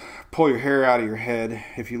pull your hair out of your head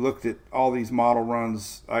if you looked at all these model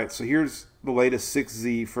runs. All right, so here's the latest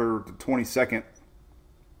 6Z for the 22nd,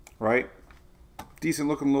 right? Decent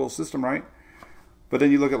looking little system, right? But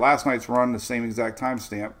then you look at last night's run, the same exact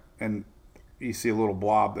timestamp, and you see a little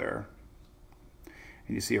blob there.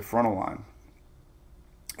 And you see a frontal line.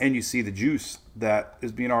 And you see the juice that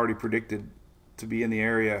is being already predicted to be in the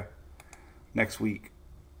area next week,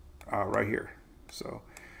 right here. So,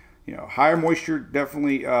 you know, higher moisture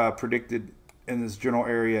definitely predicted in this general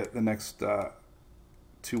area the next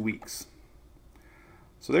 2 weeks.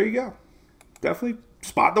 So there you go. Definitely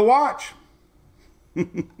spot to watch.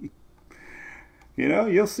 You know,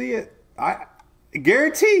 you'll see it. I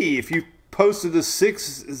guarantee if you posted the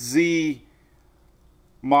 6Z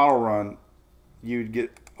model run, you'd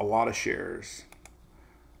get a lot of shares.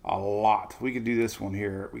 A lot. We could do this one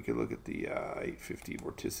here. We could look at the 850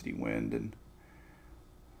 vorticity wind and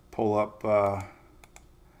pull up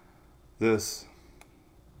this.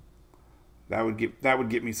 That would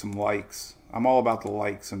get me some likes. I'm all about the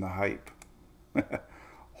likes and the hype.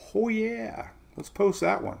 Oh yeah. Let's post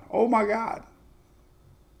that one. Oh my God.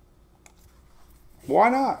 Why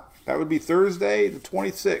not? That would be Thursday the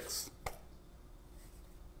 26th.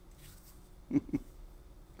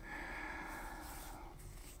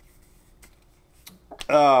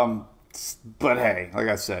 But hey, like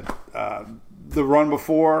I said, the run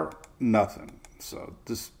before, nothing. So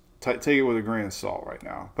just take it with a grain of salt right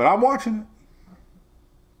now. But I'm watching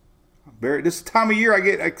it. This time of year, I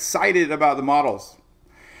get excited about the models.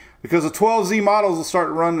 Because the 12Z models will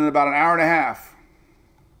start running in about an hour and a half.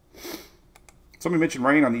 Somebody mentioned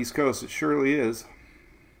rain on the East Coast. It surely is.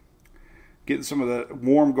 Getting some of the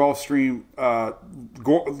warm Gulf Stream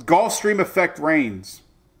effect rains.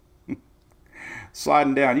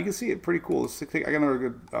 Sliding down. You can see it pretty cool. I got another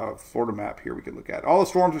good Florida map here we can look at. All the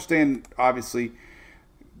storms are staying, obviously,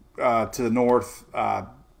 to the north.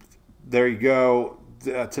 There you go.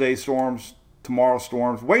 Today's storms, tomorrow's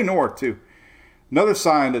storms, way north, too. Another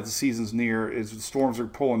sign that the season's near is the storms are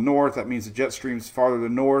pulling north. That means the jet stream's farther to the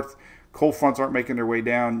north. Cold fronts aren't making their way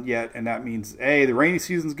down yet, and that means, A, the rainy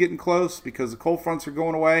season's getting close because the cold fronts are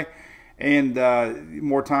going away, and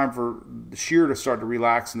more time for the shear to start to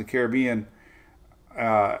relax in the Caribbean.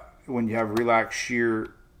 When you have relaxed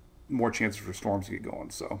shear, more chances for storms to get going.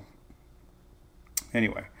 So,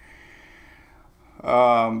 anyway.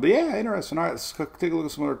 But yeah, interesting. All right, let's take a look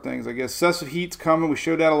at some other things. I guess excessive heat's coming. We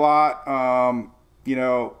showed that a lot. You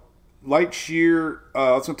know, light shear.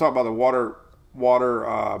 Let's talk about the water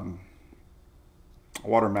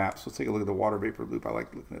maps. Let's take a look at the water vapor loop. I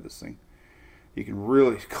like looking at this thing. You can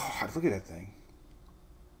really, God, look at that thing.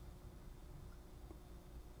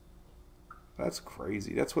 That's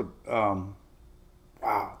crazy. That's what,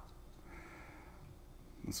 wow.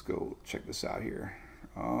 Let's go check this out here.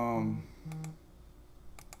 A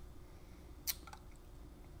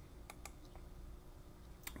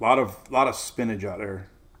lot of spinach out there.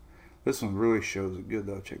 This one really shows it good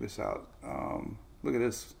though. Check this out. Look at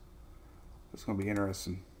this. It's going to be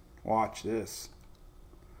interesting. Watch this.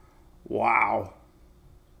 Wow.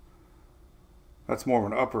 That's more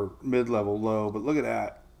of an upper mid-level low, but look at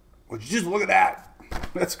that. Would you just look at that?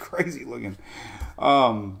 That's crazy looking.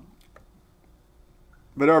 But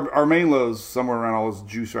our main low is somewhere around all this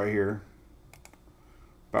juice right here.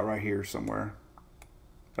 About right here somewhere.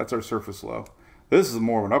 That's our surface low. This is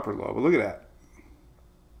more of an upper low, but look at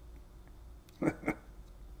that.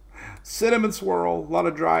 Cinnamon swirl. A lot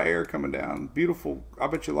of dry air coming down. Beautiful. I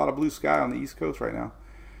bet you a lot of blue sky on the East Coast right now.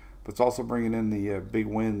 But it's also bringing in the big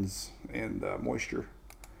winds and moisture.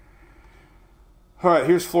 All right,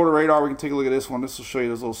 here's Florida radar. We can take a look at this one. This will show you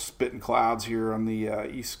those little spitting clouds here on the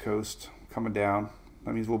East Coast coming down.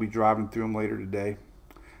 That means we'll be driving through them later today.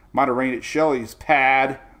 Might have rained at Shelley's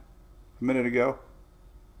pad a minute ago.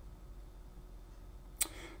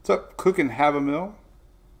 What's up, Cooking Havamill?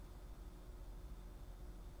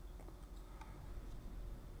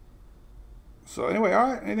 So anyway,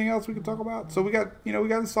 all right. Anything else we can talk about? So we got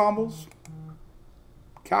ensembles.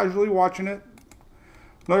 Casually watching it.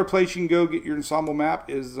 Another place you can go get your ensemble map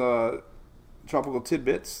is Tropical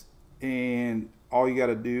Tidbits, and all you got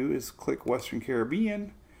to do is click Western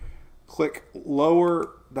Caribbean, click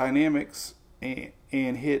Lower Dynamics, and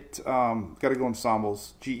hit. Got to go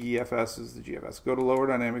ensembles. GEFS is the GFS. Go to Lower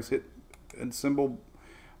Dynamics, hit ensemble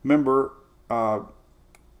member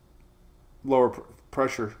lower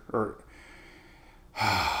pressure or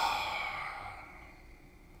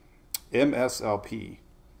MSLP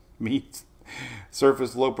means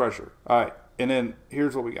surface low pressure. All right, and then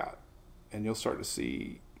here's what we got, and you'll start to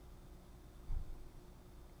see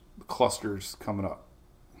clusters coming up.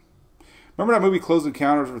 Remember that movie Close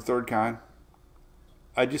Encounters of the Third Kind?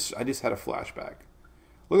 I just had a flashback.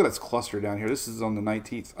 Look at this cluster down here. This is on the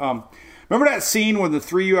 19th. Remember that scene when the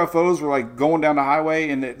 3 UFOs were like going down the highway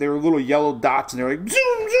and they were little yellow dots and they were like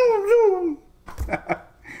zoom, zoom, zoom.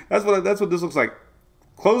 That's what this looks like.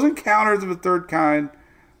 Close Encounters of the Third Kind.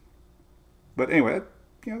 But anyway,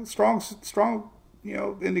 strong,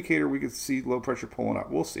 indicator we could see low pressure pulling up.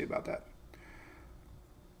 We'll see about that.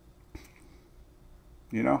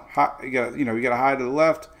 You got a high to the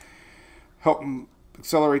left, help them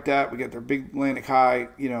accelerate that. We got their big Atlantic high,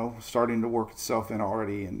 starting to work itself in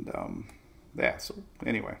already. And so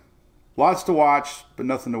anyway, lots to watch, but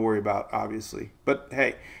nothing to worry about, obviously. But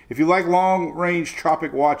hey, if you like long range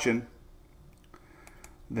tropic watching,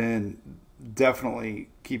 then definitely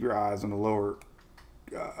keep your eyes on the lower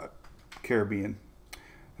Caribbean.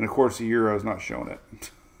 And of course, the Euro is not showing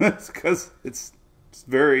it. It's because it's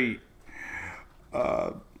very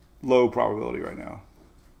low probability right now.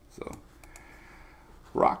 So,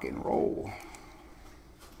 rock and roll.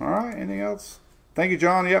 All right, anything else? Thank you,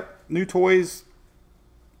 John. Yep, new toys.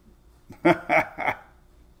 How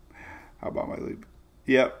about my loop?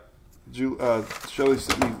 Yep. Shelly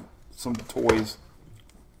sent me some toys.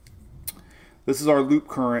 This is our loop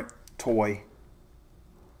current toy.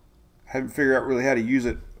 I haven't figured out really how to use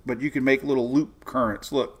it, but you can make little loop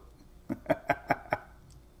currents. Look.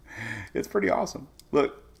 It's pretty awesome.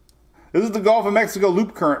 Look. This is the Gulf of Mexico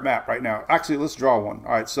loop current map right now. Actually, let's draw one.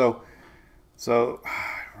 All right, so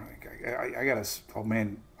I gotta. Oh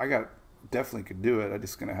man, definitely could do it. I'm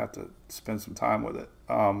just gonna have to spend some time with it.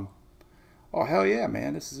 Oh hell yeah,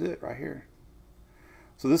 man! This is it right here.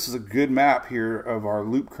 So this is a good map here of our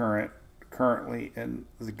loop current currently in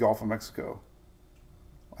the Gulf of Mexico.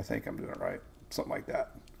 I think I'm doing it right, something like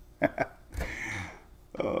that.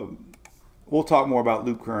 We'll talk more about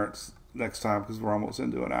loop currents next time because we're almost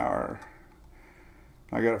into an hour.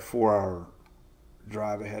 I got a 4-hour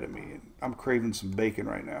drive ahead of me, and I'm craving some bacon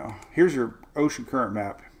right now. Here's your ocean current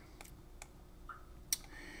map.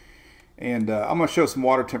 And I'm going to show some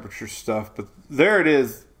water temperature stuff, but there it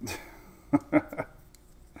is.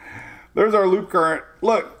 There's our loop current.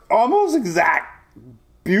 Look, almost exact.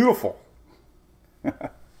 Beautiful.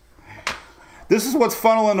 This is what's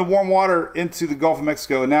funneling the warm water into the Gulf of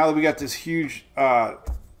Mexico. And now that we got this huge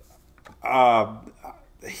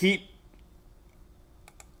heat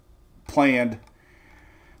planned,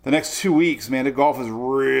 the next 2 weeks, man, the Gulf is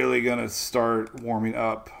really going to start warming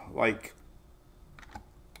up like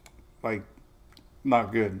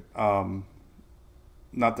not good. Not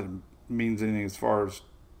that it means anything as far as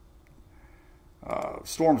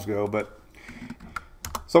storms go, but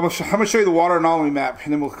so I'm going to show you the water anomaly map,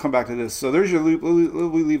 and then we'll come back to this. So there's your loop.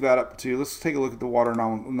 We leave that up too. Let's take a look at the water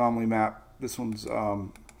anomaly map. This one's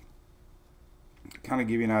kind of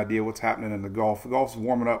give you an idea what's happening in the Gulf. The Gulf's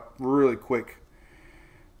warming up really quick.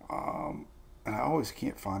 And I always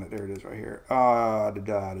can't find it. There it is right here. All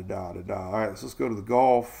right, so let's go to the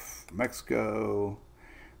Gulf, Mexico.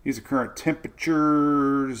 These are current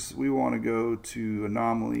temperatures. We want to go to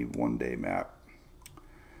anomaly 1 day map.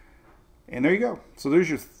 And there you go. So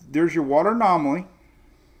there's your water anomaly.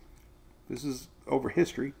 This is over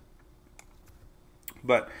history.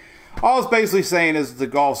 But all it's basically saying is the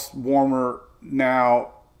Gulf's warmer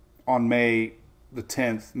now on May the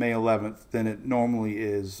 10th, May 11th, than it normally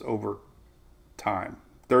is over time.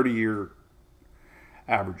 30-year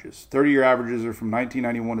averages. 30-year averages are from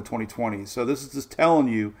 1991 to 2020. So this is just telling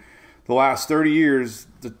you the last 30 years,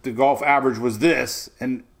 the Gulf average was this,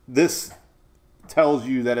 and this tells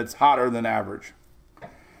you that it's hotter than average.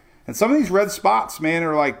 And some of these red spots, man,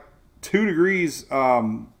 are like 2 degrees,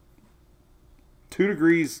 2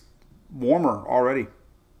 degrees warmer already.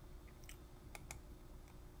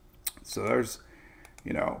 So there's,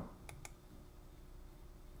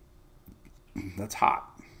 that's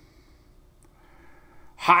hot.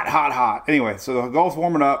 Hot. Anyway, so the Gulf's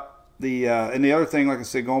warming up. And the other thing, like I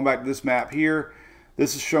said, going back to this map here,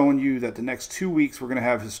 this is showing you that the next 2 weeks we're going to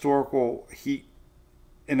have historical heat,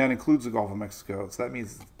 and that includes the Gulf of Mexico. So that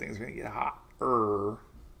means things are going to get hotter.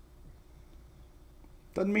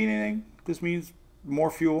 Doesn't mean anything. Just means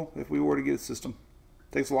more fuel if we were to get a system.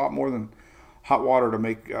 It takes a lot more than hot water to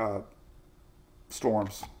make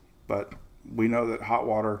storms. But we know that hot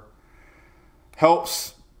water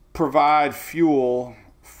helps provide fuel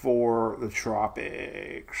for the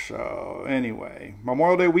tropics. So anyway,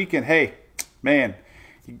 Memorial Day weekend. Hey, man,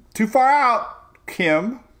 too far out,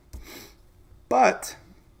 Kim. But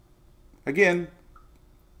again,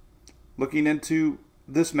 looking into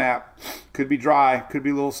this map, could be dry, could be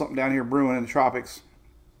a little something down here brewing in the tropics.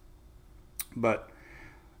 But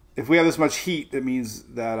if we have this much heat, that means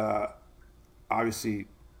that obviously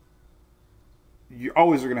you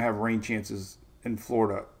always are going to have rain chances in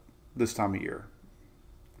Florida this time of year.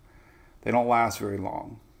 They don't last very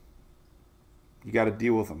long. You got to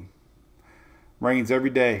deal with them. Rains every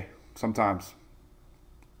day sometimes.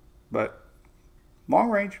 But long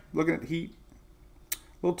range, looking at heat, a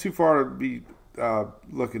little too far to be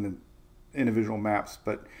looking at individual maps.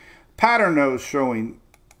 But pattern though is showing,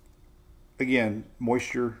 again,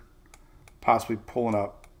 moisture possibly pulling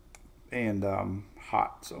up and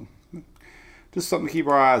hot. So just something to keep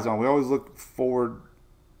our eyes on. We always look forward,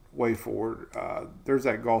 way forward. There's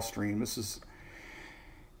that Gulf Stream. This is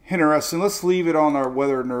interesting. Let's leave it on our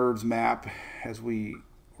Weather Nerds map as we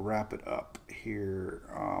wrap it up here.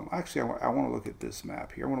 Actually, I want to look at this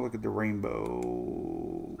map here. I want to look at the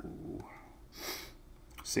rainbow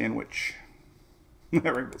sandwich.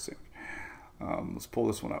 Rainbow sandwich. Let's pull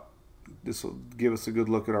this one up. This will give us a good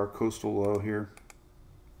look at our coastal low here.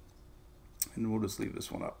 And we'll just leave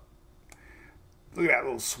this one up. Look at that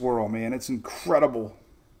little swirl, man. It's incredible.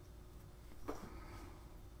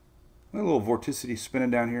 A little vorticity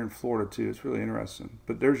spinning down here in Florida, too. It's really interesting.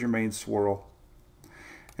 But there's your main swirl.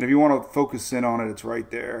 And if you want to focus in on it, it's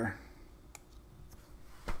right there.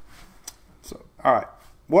 So, all right.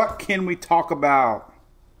 What can we talk about?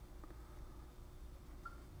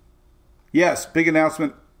 Yes, big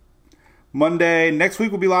announcement. Monday. Next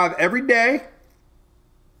week we'll be live every day.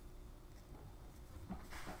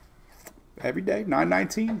 Every day,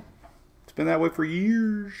 9/19. It's been that way for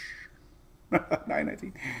years.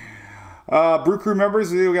 9/19. Brew Crew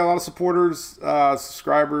members, we got a lot of supporters,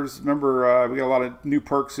 subscribers. Remember, we got a lot of new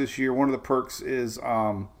perks this year. One of the perks is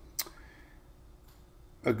a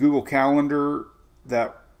Google Calendar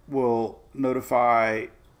that will notify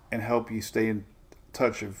and help you stay in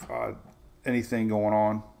touch of anything going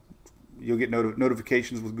on. You'll get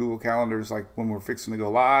notifications with Google Calendars, like when we're fixing to go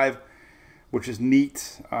live, which is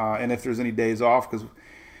neat. And if there's any days off, because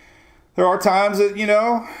there are times that, you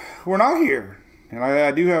know, we're not here. And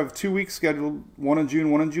I do have 2 weeks scheduled, one in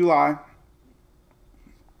June, one in July.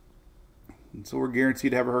 And so we're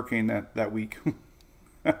guaranteed to have a hurricane that week.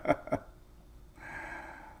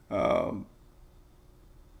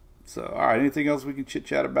 So, all right, anything else we can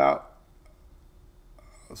chit-chat about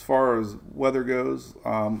as far as weather goes?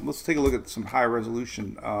 Let's take a look at some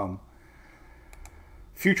high-resolution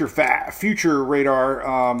future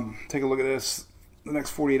radar. Take a look at this. The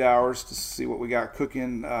next 48 hours to see what we got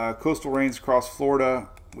cooking. Coastal rains across Florida.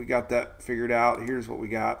 We got that figured out. Here's what we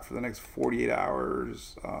got for the next 48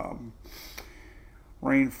 hours.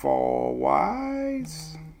 Rainfall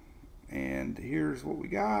wise. And here's what we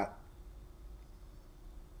got.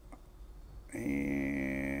 And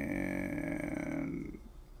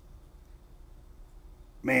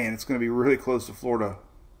man, it's going to be really close to Florida.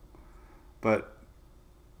 But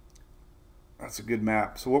that's a good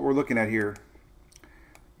map. So what we're looking at here,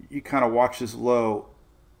 you kind of watch this low,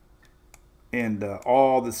 and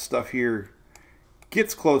all this stuff here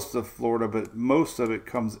gets close to Florida, but most of it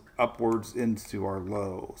comes upwards into our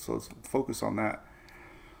low. So let's focus on that.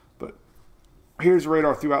 But here's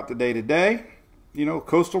radar throughout the day today. You know,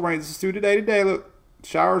 coastal rain. This is through today. Look,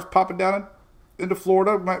 showers popping down into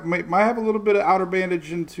Florida. Might have a little bit of outer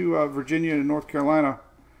bandage into Virginia and North Carolina.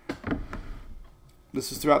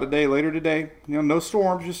 This is throughout the day. Later today, you know, no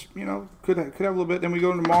storms. Just, you know, could have a little bit. Then we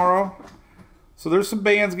go to tomorrow. So there's some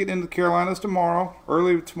bands getting into the Carolinas tomorrow,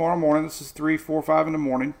 early tomorrow morning. This is 3, 4, 5 in the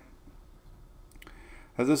morning.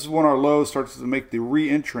 As this is when our low starts to make the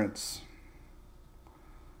re-entrance.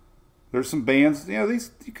 There's some bands. You know,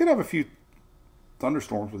 these, you could have a few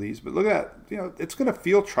thunderstorms with these, but look at that. You know, it's going to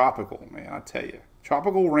feel tropical, man. I tell you,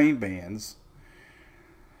 tropical rain bands.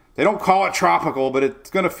 They don't call it tropical, but it's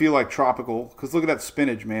going to feel like tropical, because look at that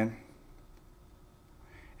spinach, man.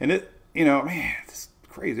 And it, you know, man, it's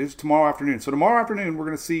crazy. It's tomorrow afternoon. So tomorrow afternoon, we're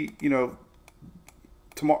going to see, you know,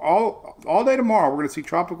 tomorrow, all day tomorrow, we're going to see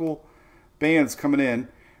tropical bands coming in.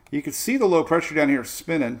 You can see the low pressure down here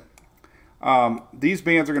spinning. These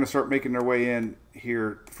bands are going to start making their way in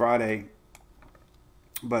here Friday.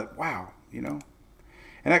 But wow, you know.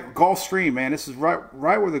 And that Gulf Stream, man, this is right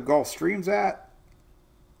where the Gulf Stream's at.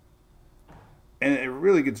 And it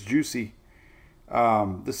really gets juicy.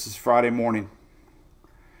 This is Friday morning.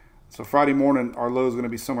 So Friday morning, our low is going to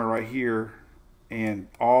be somewhere right here. And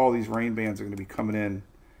all these rain bands are going to be coming in.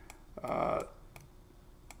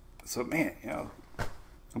 So, man, you know,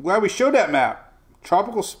 I'm glad we showed that map.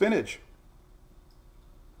 Tropical spinach.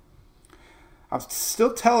 I'm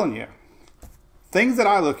still telling you. Things that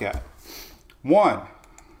I look at. One,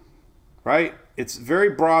 right? It's very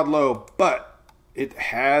broad low, but it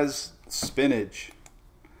has spinach.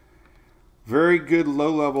 Very good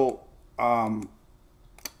low level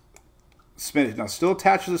spinach. Now still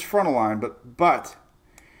attached to this frontal line, but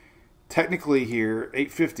technically here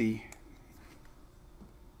 850,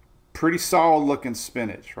 pretty solid looking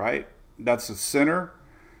spinach, right? That's the center,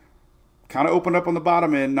 kind of opened up on the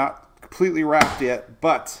bottom end, not completely wrapped yet,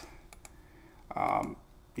 but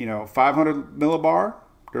you know, 500 millibar.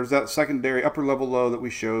 There's that secondary upper level low that we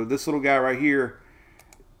showed. This little guy right here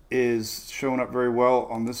is showing up very well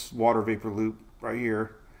on this water vapor loop right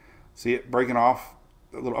here. See it breaking off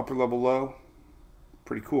that little upper level low?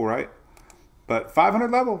 Pretty cool, right? But 500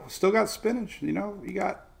 level, still got spinach. You know, you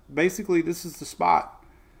got basically, this is the spot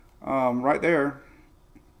right there.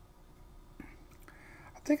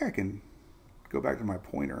 I think I can go back to my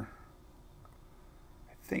pointer.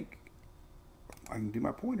 I think I can do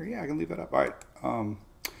my pointer. Yeah, I can leave that up. All right.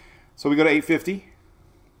 So we go to 850.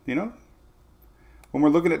 You know, when we're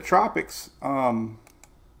looking at tropics, you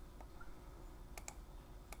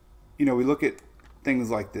know, we look at things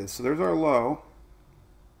like this. So there's our low.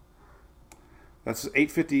 That's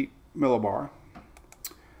 850 millibar.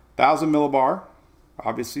 1000 millibar,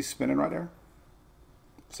 obviously spinning right there.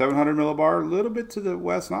 700 millibar, a little bit to the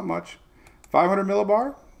west, not much. 500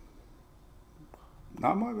 millibar,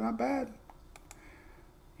 not much, not bad.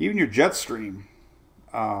 Even your jet stream,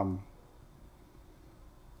 not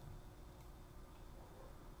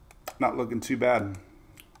looking too bad.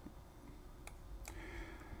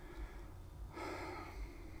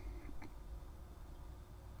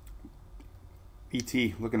 ET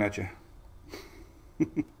looking at you.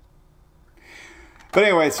 But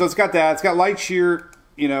anyway, so it's got that. It's got light shear.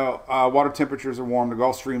 You know, water temperatures are warm. The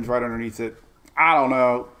Gulf Stream's right underneath it. I don't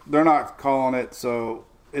know. They're not calling it, so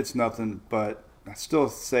it's nothing. But I still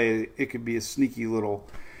say it could be a sneaky little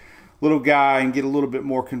guy and get a little bit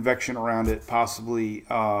more convection around it, possibly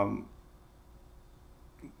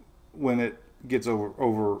when it gets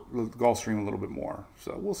over the Gulf Stream a little bit more.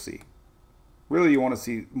 So we'll see. Really, you want to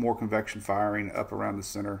see more convection firing up around the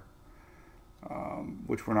center,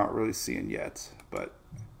 which we're not really seeing yet. But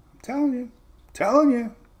I'm telling you.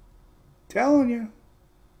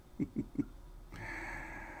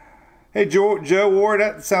 Hey, Joe Ward,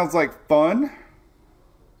 that sounds like fun.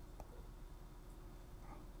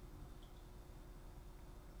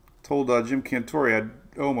 Told Jim Cantori I'd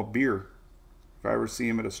owe him a beer if I ever see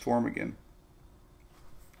him at a storm again.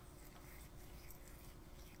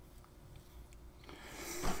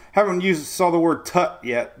 Haven't saw the word tut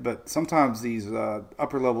yet, but sometimes these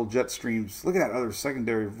upper level jet streams, look at that other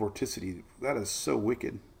secondary vorticity. That is so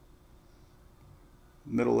wicked.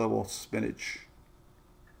 Middle level spinach.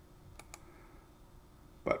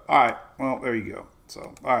 But all right, well, there you go.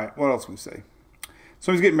 So, all right, what else can we say?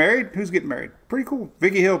 Someone's getting married? Who's getting married? Pretty cool.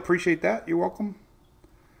 Vicky Hill, appreciate that. You're welcome.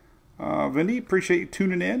 Vindy, appreciate you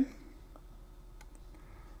tuning in.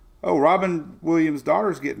 Oh, Robin Williams'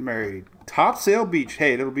 daughter's getting married. Topsail Beach.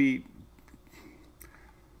 Hey, it'll be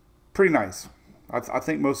pretty nice. I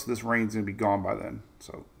think most of this rain's going to be gone by then.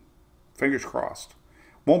 So, fingers crossed.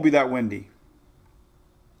 Won't be that windy.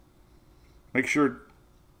 Make sure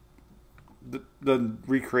it doesn't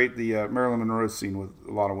recreate the Marilyn Monroe scene with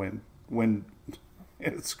a lot of wind. Wind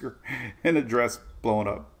in a dress blowing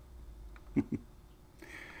up.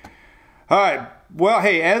 All right. Well,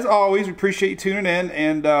 hey, as always, we appreciate you tuning in,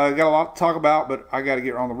 and got a lot to talk about, but I got to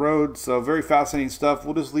get on the road, so very fascinating stuff.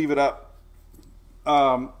 We'll just leave it up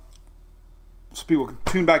so people can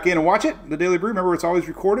tune back in and watch it. The Daily Brew, remember, it's always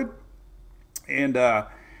recorded, and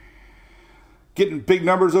getting big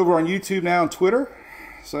numbers over on YouTube now and Twitter,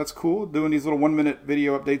 so that's cool. Doing these little 1-minute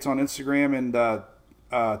video updates on Instagram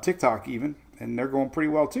and TikTok even, and they're going pretty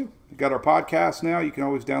well too. We got our podcast now. You can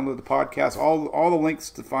always download the podcast. All the links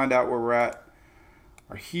to find out where we're at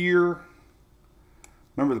are here.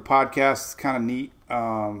 Remember, the podcast is kind of neat.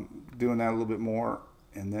 Doing that a little bit more,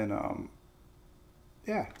 and then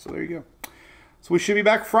yeah. So there you go. So we should be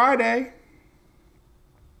back Friday,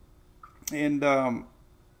 and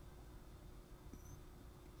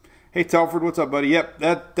hey Telford, what's up, buddy? Yep,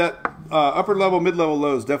 that upper level, mid level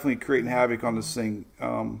low is definitely creating havoc on this thing.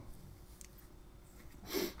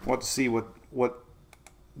 Want to see what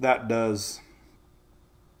that does.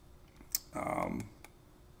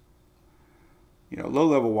 You know, low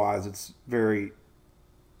level wise, it's very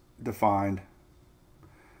defined.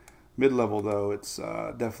 Mid level though, it's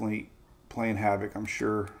definitely playing havoc, I'm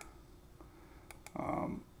sure.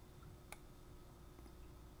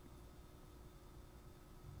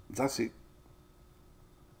 It's actually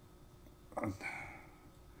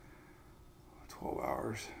 12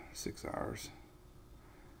 hours, 6 hours.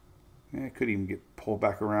 Yeah, it could even get pulled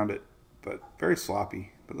back around it, but very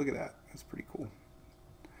sloppy. But look at that. That's pretty cool.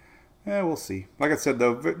 Yeah, we'll see. Like I said,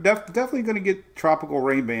 though, definitely going to get tropical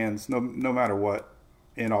rain bands, no matter what,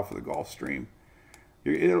 in off of the Gulf Stream.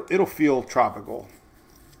 It'll feel tropical.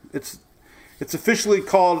 It's officially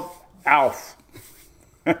called ALF.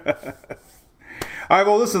 All right,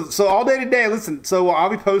 well, listen. So all day today, listen. So I'll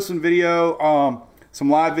be posting video, some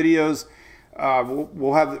live videos.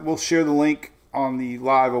 We'll share the link on the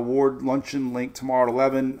live award luncheon link tomorrow at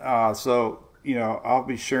 11. So I'll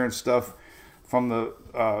be sharing stuff from the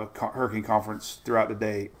hurricane conference throughout the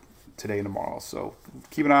day, today and tomorrow. So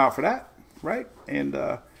keep an eye out for that, right? And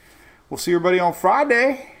we'll see everybody on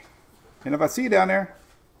Friday. And if I see you down there,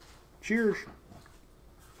 cheers.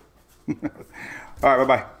 All right,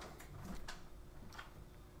 bye-bye.